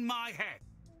in my head,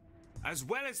 as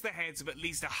well as the heads of at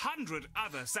least 100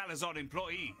 other Salazar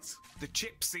employees. The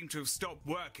chips seem to have stopped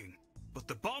working, but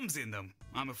the bombs in them,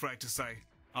 I'm afraid to say,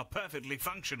 are perfectly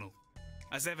functional.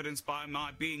 As evidenced by my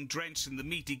being drenched in the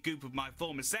meaty goop of my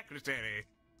former secretary,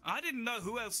 I didn't know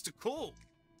who else to call.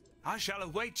 I shall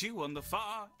await you on the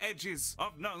far edges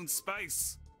of known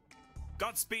space.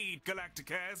 Godspeed,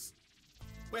 Galacticares.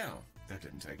 Well, that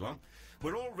didn't take long.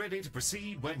 We're all ready to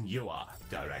proceed when you are,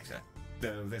 Director.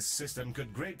 Though this system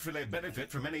could gratefully benefit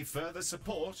from any further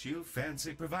support you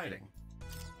fancy providing.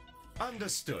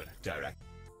 Understood, Director.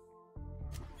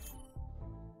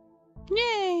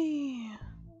 Yay!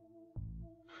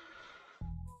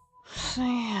 So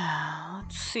yeah,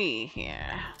 let's see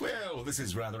here. Well, this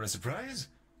is rather a surprise.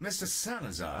 Mr.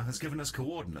 Salazar has given us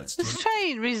coordinates to... Let's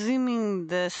try resuming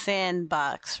the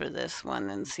sandbox for this one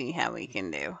and see how we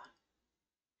can do.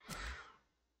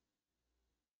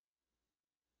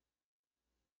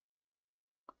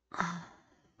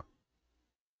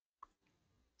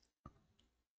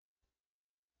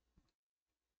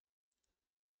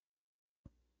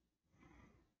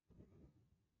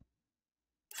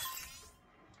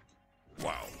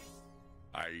 Wow.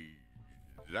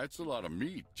 That's a lot of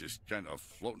meat just kind of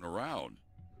floating around.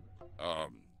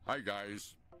 Hi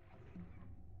guys.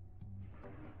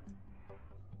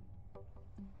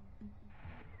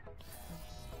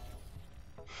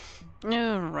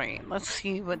 Alright, let's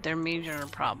see what their major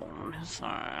problems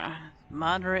are.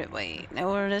 Moderate weight,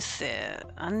 nowhere to sit,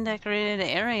 undecorated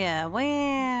area,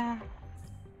 where?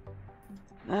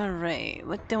 Alright,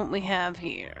 what don't we have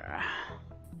here?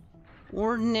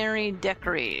 Ordinary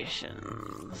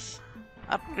decorations.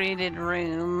 Upgraded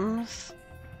rooms.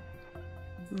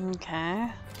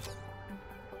 Okay.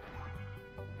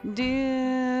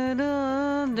 Yeah,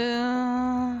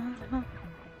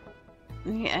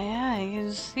 you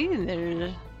can see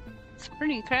it's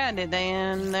pretty crowded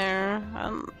in there. I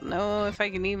don't know if I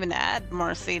can even add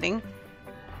more seating.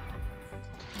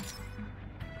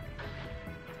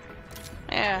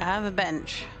 Yeah, have a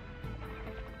bench.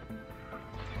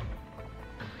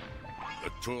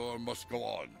 The tour must go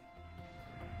on.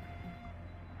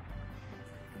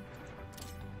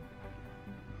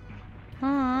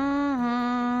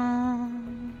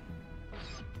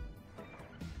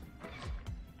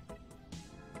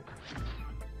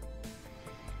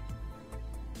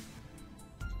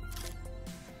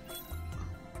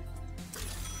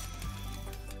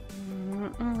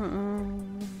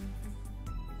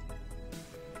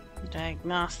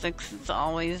 Diagnostics, it's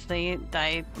always the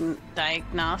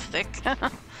diagnostic.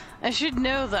 I should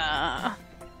know that.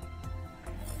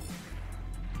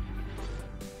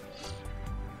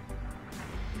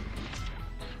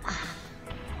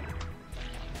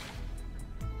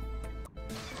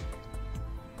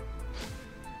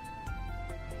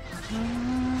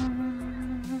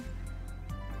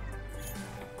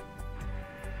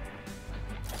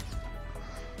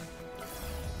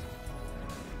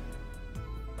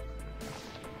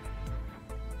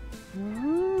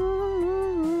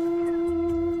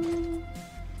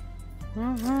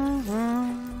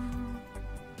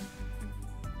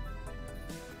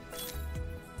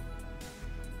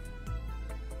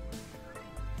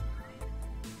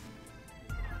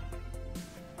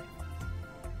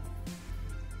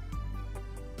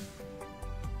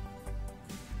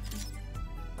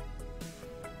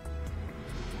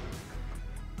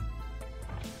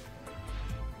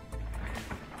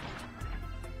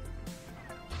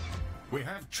 We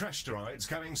have trash droids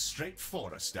coming straight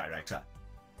for us, Director.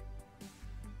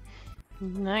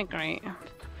 Not great.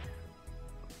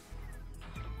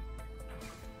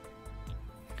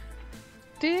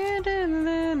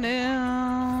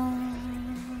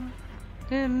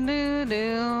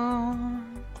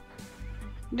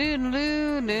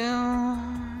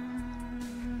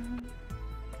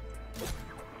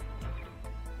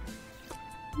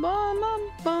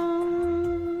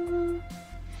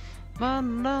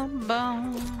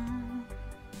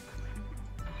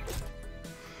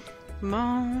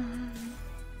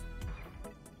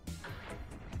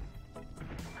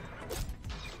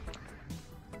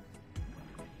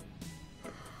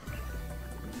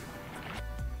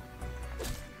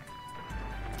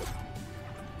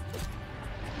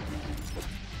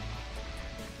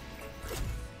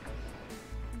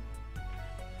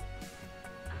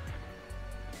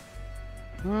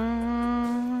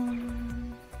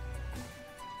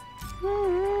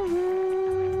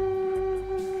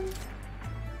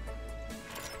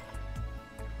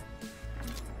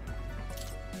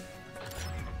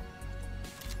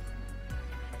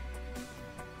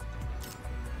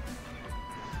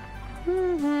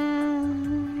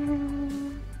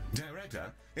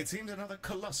 Director, it seems another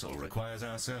colossal requires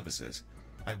our services.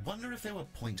 I wonder if they were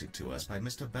pointed to us by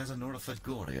Mr. Bazanora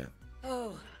Fedgoria.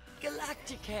 Oh,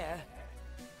 Galacticare.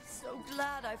 So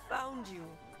glad I found you.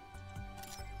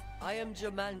 I am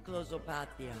German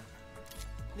Closopathia.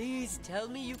 Please tell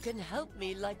me you can help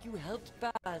me like you helped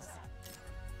Baz.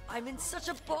 I'm in such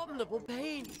abominable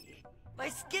pain. My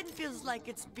skin feels like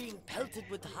it's being pelted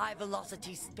with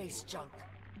high-velocity space junk.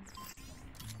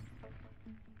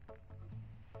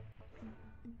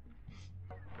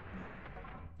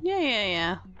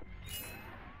 Yeah.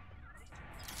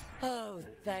 Oh,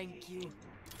 thank you.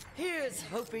 Here's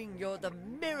hoping you're the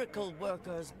miracle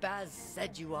workers Baz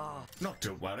said you are. Not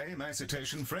to worry, my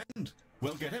cetacean friend.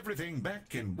 We'll get everything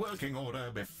back in working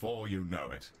order before you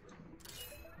know it.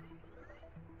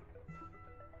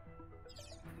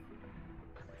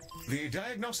 The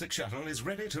diagnostic shuttle is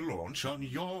ready to launch on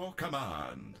your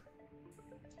command.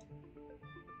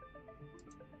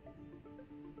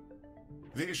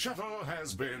 The shuttle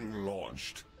has been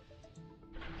launched.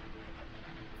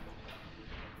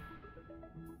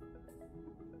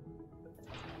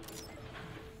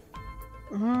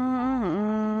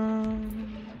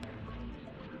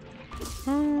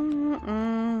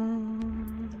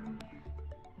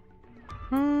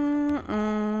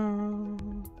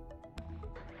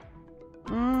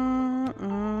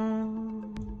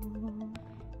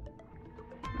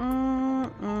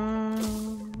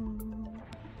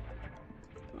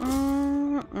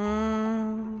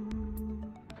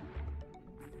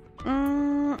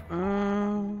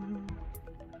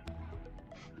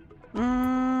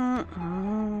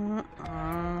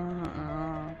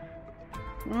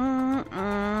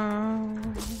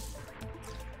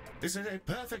 This is a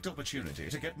perfect opportunity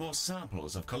to get more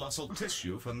samples of colossal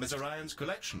tissue from Mizarion's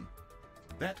collection.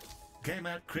 That came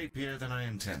out creepier than I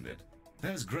intended.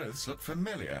 Those growths look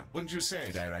familiar, wouldn't you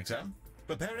say, Director?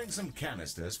 Preparing some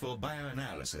canisters for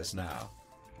bioanalysis now.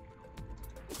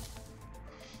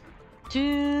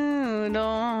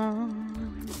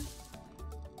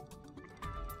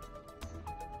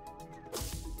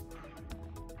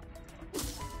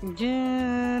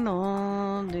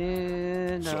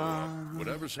 So,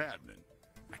 whatever's happening,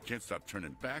 I can't stop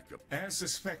turning back up. As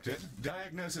suspected,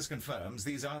 diagnosis confirms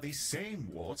these are the same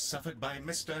warts suffered by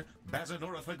Mr.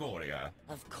 Bazanora Fagoria.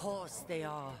 Of course they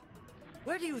are.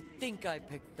 Where do you think I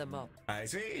picked them up? I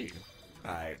see.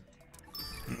 I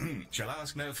shall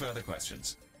ask no further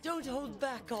questions. Don't hold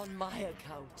back on my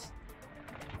account.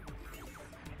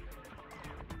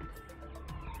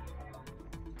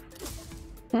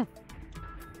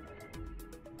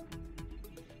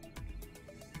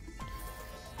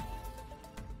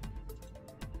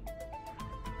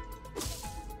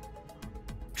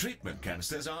 Treatment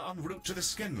canisters are en route to the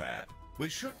skin lab. We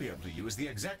should be able to use the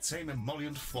exact same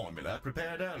emollient formula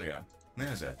prepared earlier.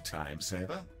 There's a time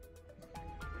saver.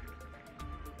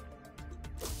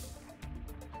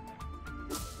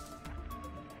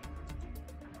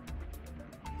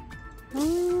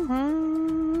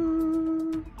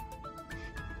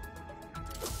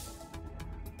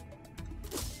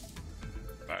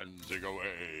 Banzig away.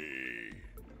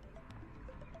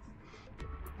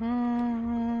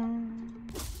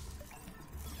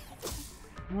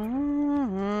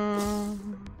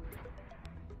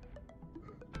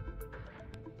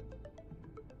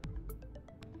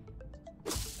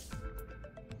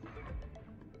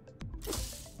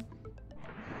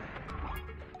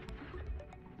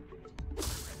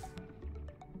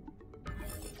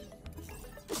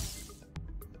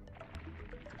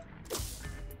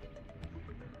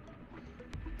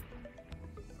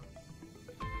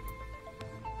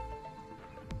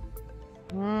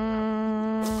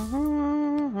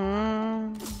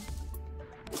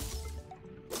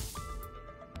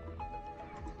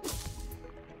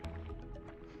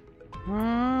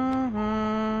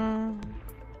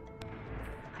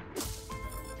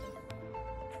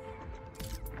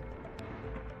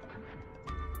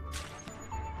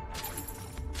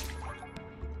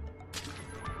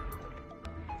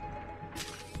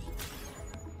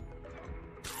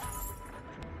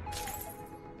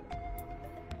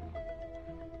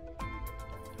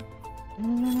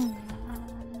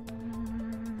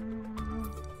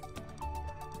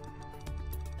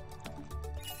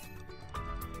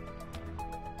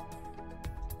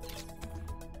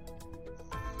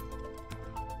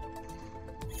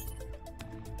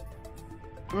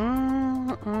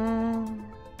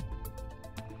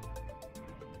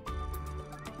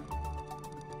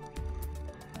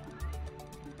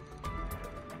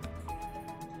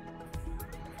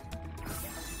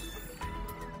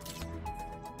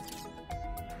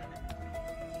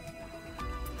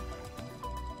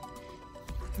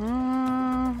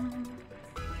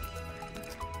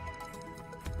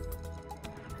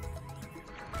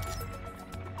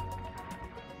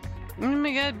 Oh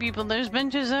my god, people, there's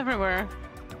benches everywhere.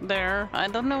 There. I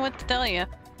don't know what to tell you.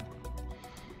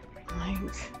 Like...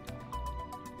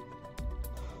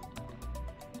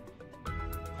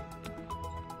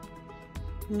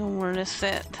 nowhere to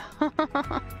sit.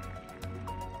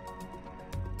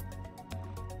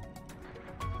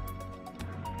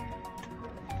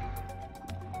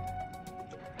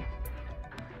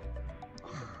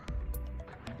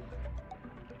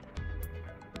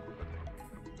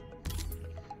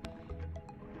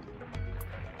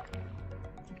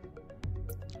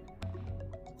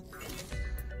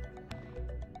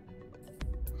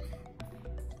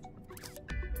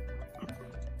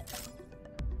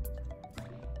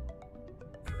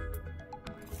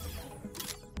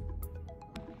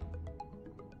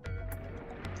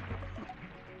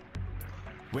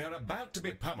 We're about to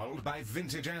be pummeled by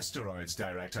vintage asteroids,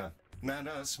 Director, and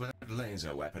us with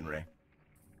laser weaponry.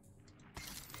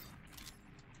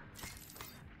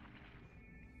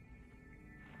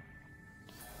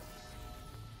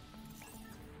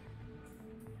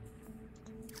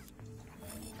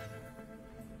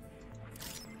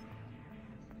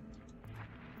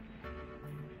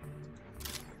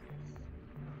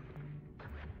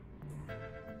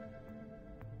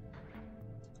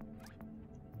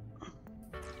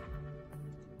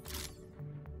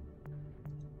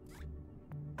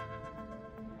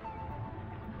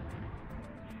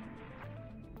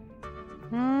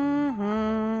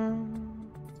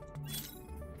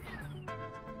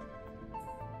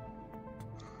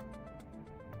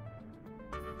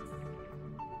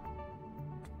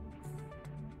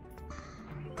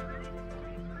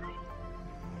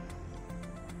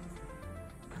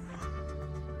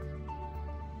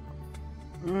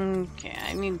 Okay,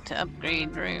 I need to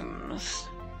upgrade rooms.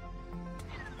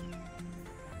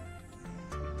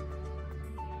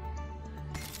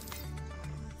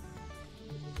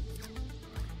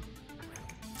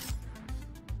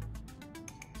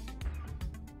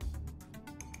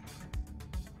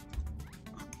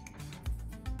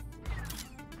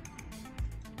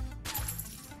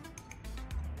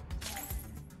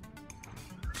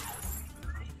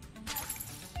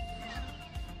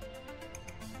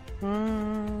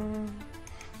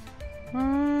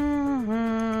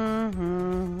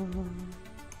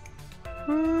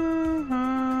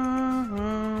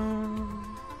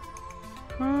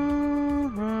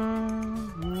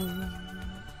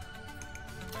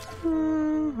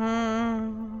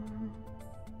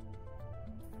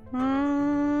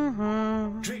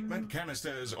 Treatment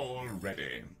canisters all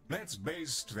ready. Let's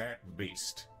baste that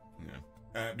beast.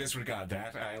 Disregard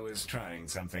that. I was trying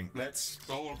something. Let's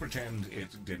all pretend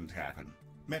it didn't happen.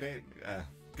 Medi,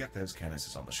 get those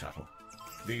canisters on the shuttle.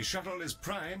 The shuttle is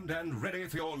primed and ready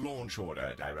for your launch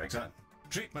order, Director.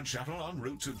 Treatment shuttle en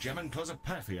route to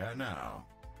Galaticare now.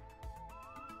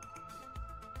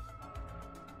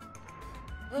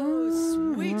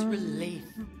 Oh, sweet relief.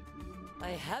 I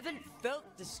haven't felt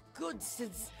this good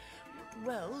since,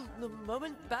 well, the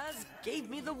moment Baz gave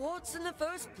me the warts in the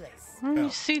first place. You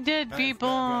see dead people.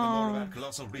 I've learned rather more about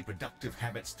colossal reproductive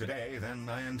habits today than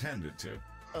I intended to.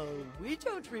 Oh, we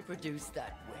don't reproduce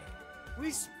that way.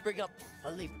 We spring up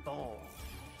fully formed,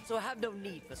 so I have no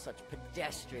need for such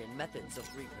pedestrian methods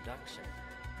of reproduction.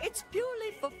 It's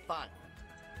purely for fun.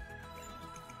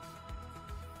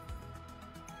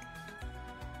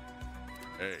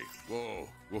 Hey, whoa.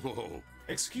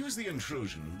 Excuse the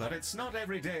intrusion, but it's not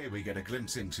every day we get a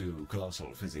glimpse into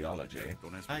colossal physiology.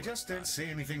 I just don't see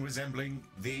anything resembling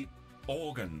the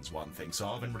organs one thinks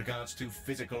of in regards to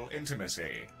physical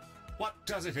intimacy. What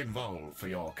does it involve for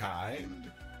your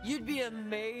kind? You'd be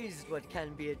amazed what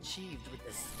can be achieved with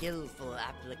the skillful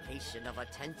application of a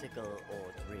tentacle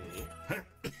or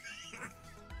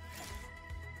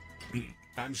three.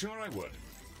 I'm sure I would.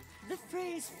 The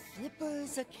phrase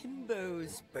flippers akimbo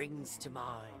springs to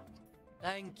mind.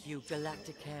 Thank you,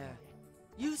 Galacticare.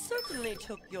 You certainly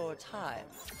took your time.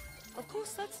 Of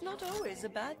course, that's not always a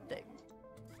bad thing.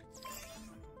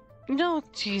 No,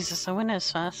 Jesus, I went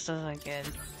as fast as I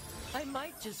could. I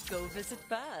might just go visit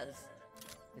Baz.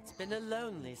 It's been a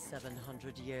lonely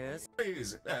 700 years.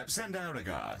 Please, send our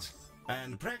regards.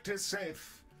 And practice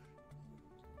safe.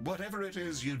 Whatever it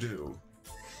is you do.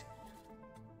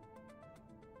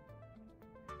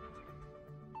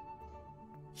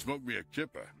 Smoke me a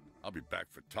kipper. I'll be back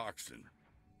for toxin.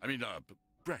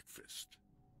 Breakfast.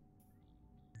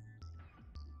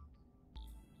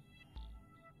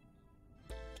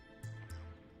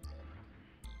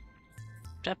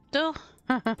 Strepto?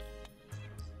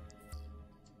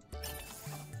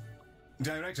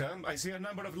 Director, I see a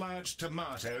number of large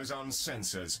tomatoes on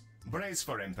sensors. Brace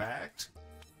for impact.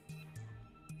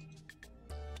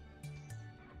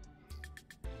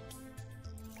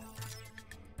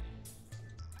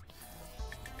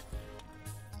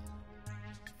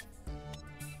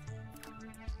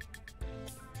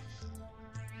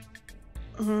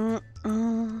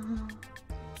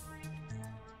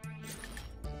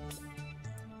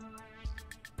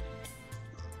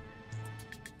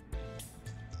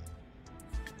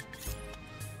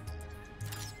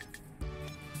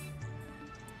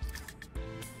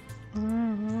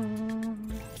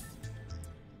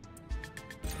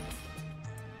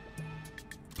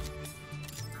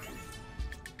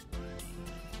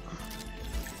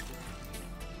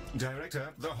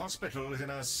 Director, the hospital is in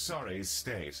a sorry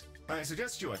state. I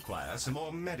suggest you acquire some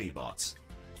more Medibots.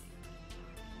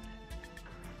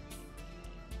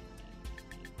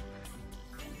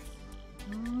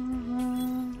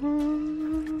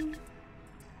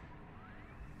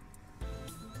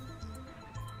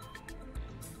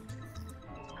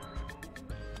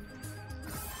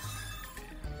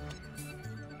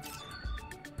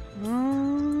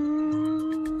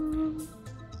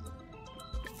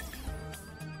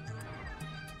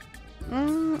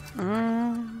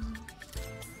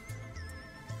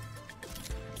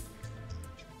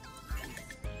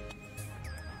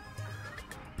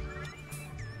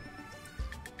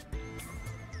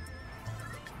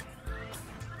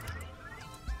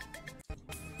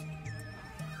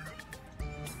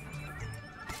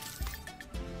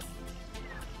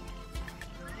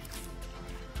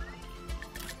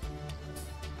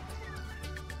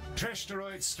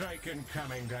 Asteroid strike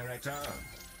incoming, Director.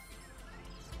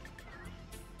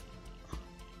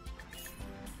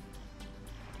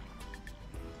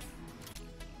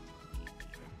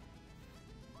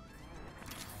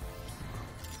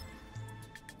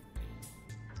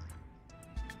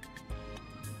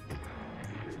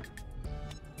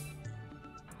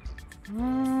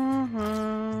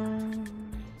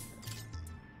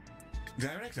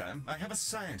 Director, I have a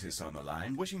scientist on the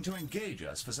line wishing to engage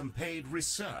us for some paid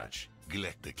research.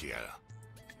 Galaticare.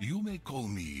 You may call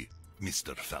me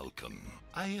Mr. Falcon.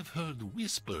 I have heard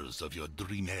whispers of your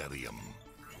Dreamarium.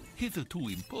 Hitherto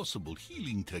impossible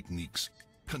healing techniques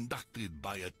conducted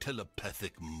by a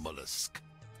telepathic mollusk.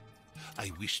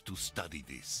 I wish to study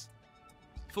this.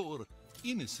 For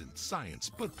innocent science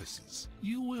purposes,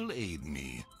 you will aid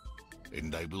me,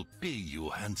 and I will pay you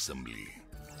handsomely.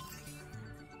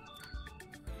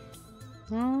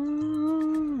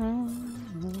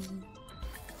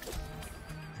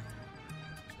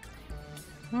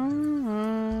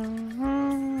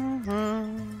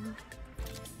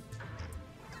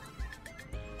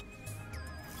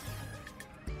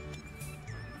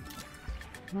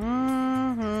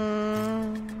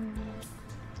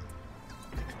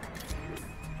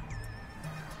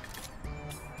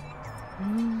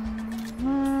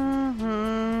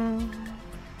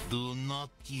 Do not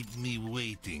keep me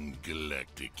waiting,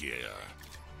 Galaticare.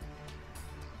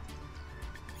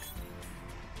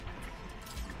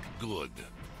 Good.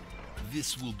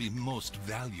 This will be most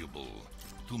valuable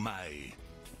to my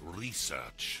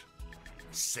research.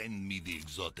 Send me the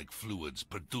exotic fluids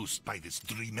produced by this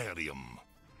Dreamarium.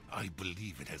 I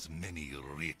believe it has many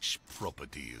rich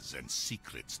properties and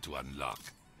secrets to unlock.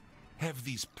 Have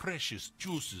these precious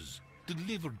juices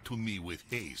delivered to me with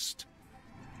haste.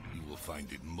 You will find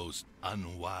it most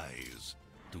unwise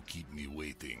to keep me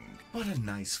waiting. What a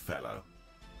nice fellow.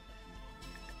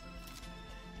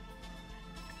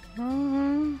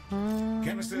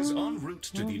 Chemisters en route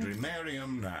to the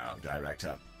Dreamarium now,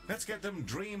 Director. Let's get them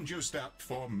dream juiced up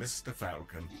for Mr.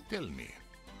 Falcon. Tell me,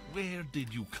 where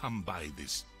did you come by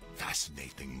this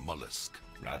fascinating mollusk?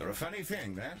 Rather a funny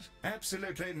thing, that.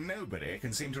 Absolutely nobody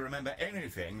can seem to remember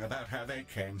anything about how they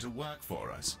came to work for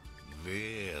us.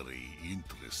 Very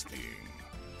interesting.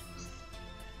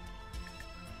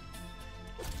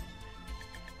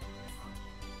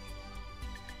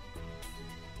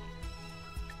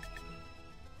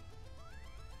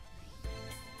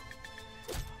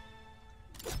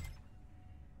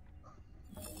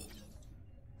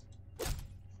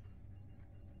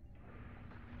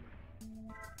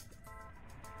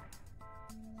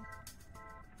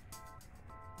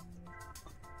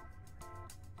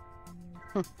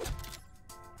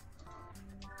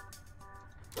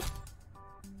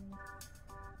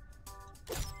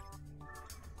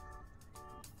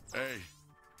 Hey,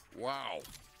 wow.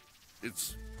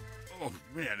 Oh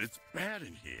man, it's bad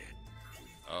in here.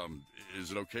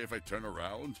 Is it okay if I turn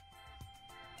around?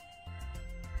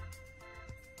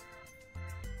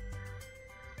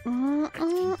 I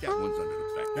think that one's under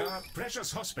the back. Our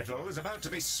precious hospital is about to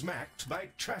be smacked by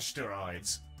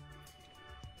trasteroids.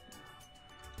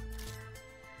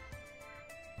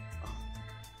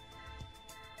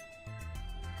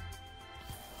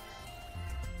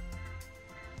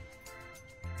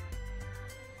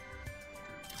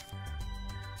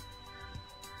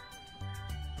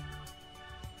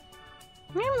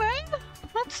 Hey, man.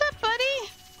 What's up,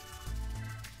 buddy?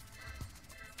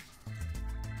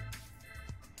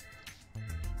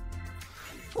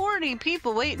 $40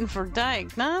 people waiting for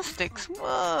diagnostics.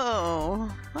 Whoa,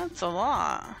 that's a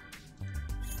lot.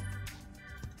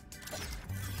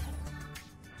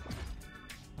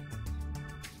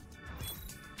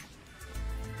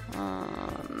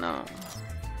 No.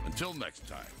 Until next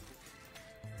time.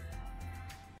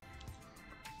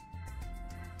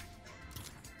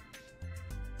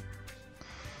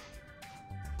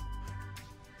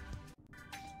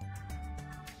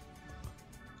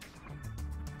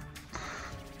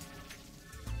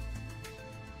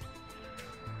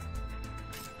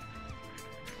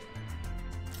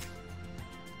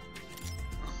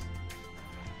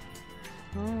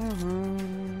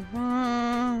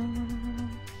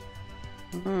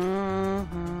 Mm-hmm.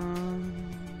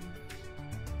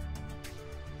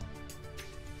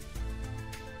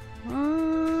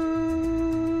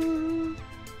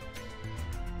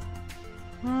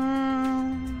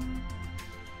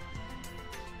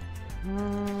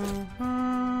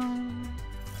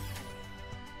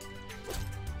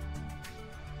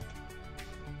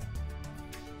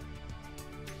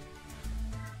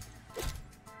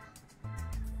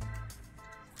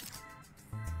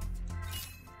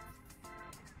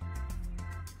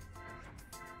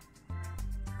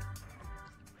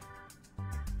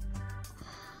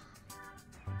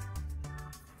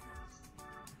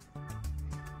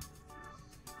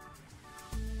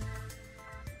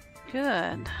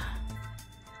 Good.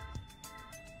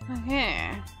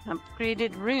 Okay.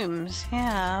 Upgraded rooms.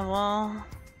 Yeah, well...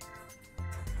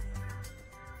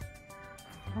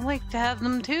 I'd like to have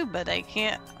them too, but I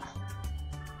can't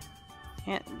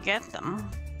get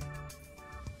them.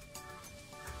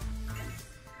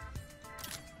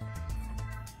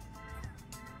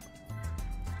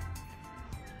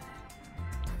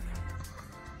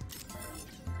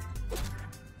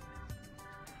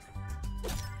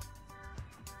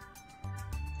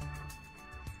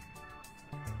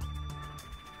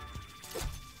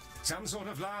 Some sort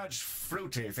of large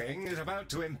fruity thing is about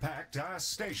to impact our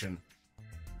station.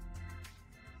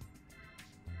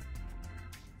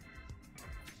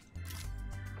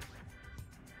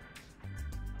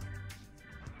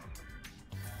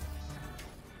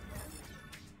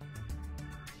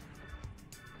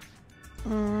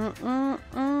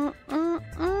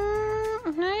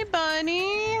 Hey,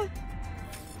 buddy.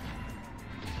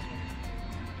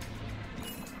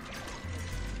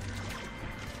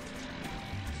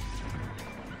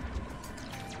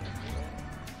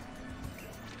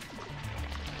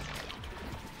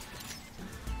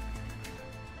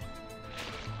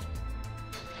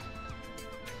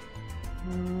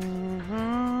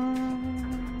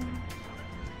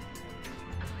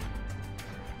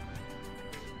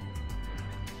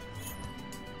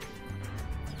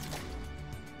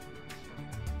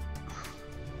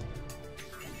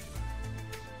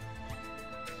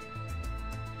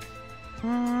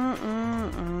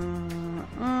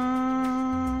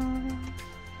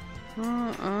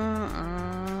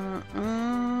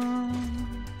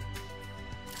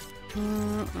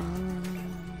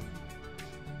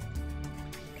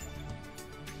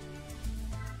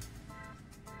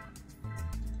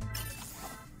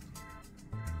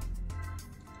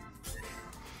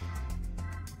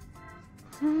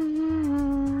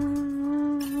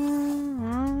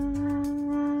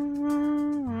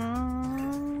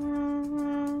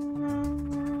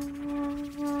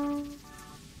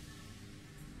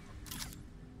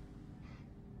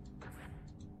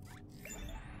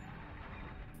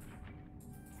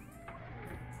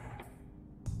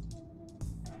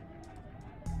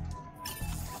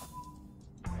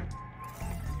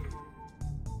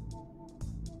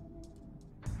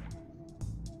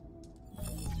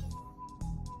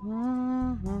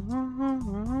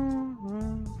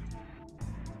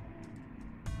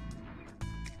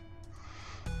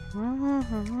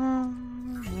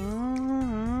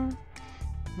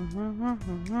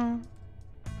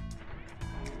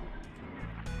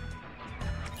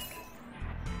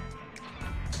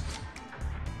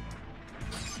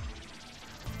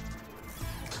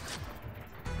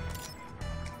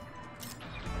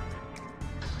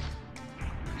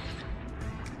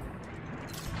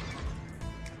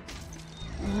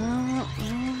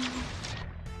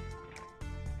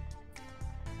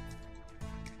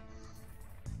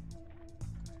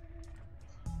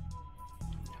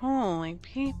 Holy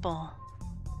people.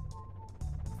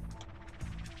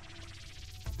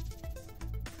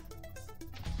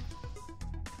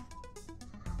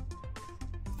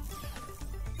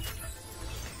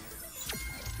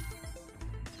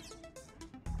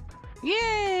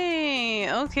 Yay!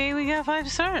 Okay, we got 5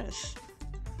 stars.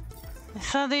 I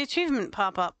saw the achievement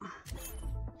pop up.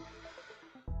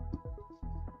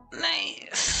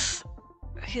 Nice.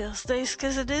 Feels nice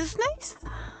because it is nice.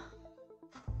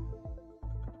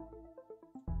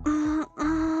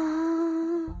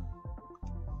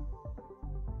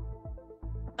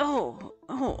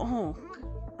 Oh,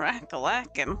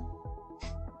 crack-a-lackin'.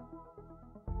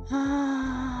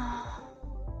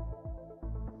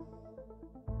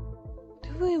 Do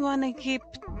we want to keep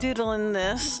doodling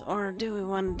this, or do we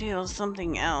want to doodle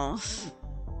something else?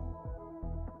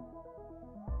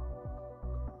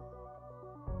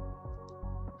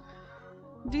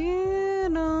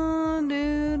 Doodle,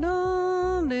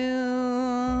 doodle, doodle.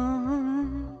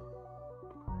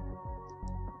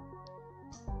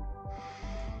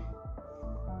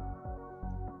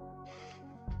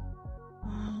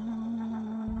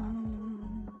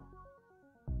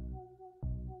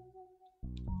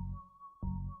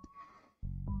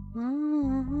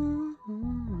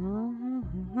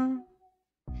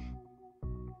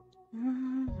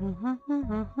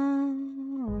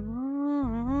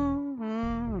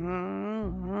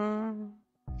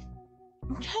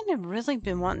 I've kind of really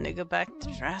been wanting to go back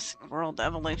to Jurassic World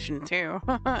Evolution 2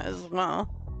 as well.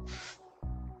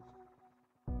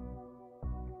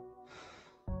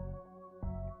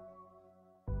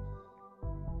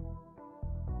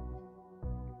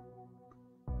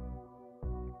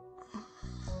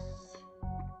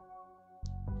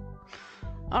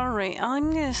 Alright,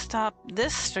 I'm gonna stop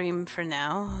this stream for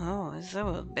now. Oh, it's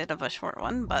a bit of a short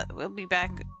one, but we'll be back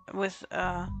with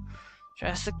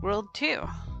Jurassic World 2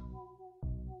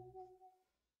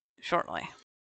 shortly.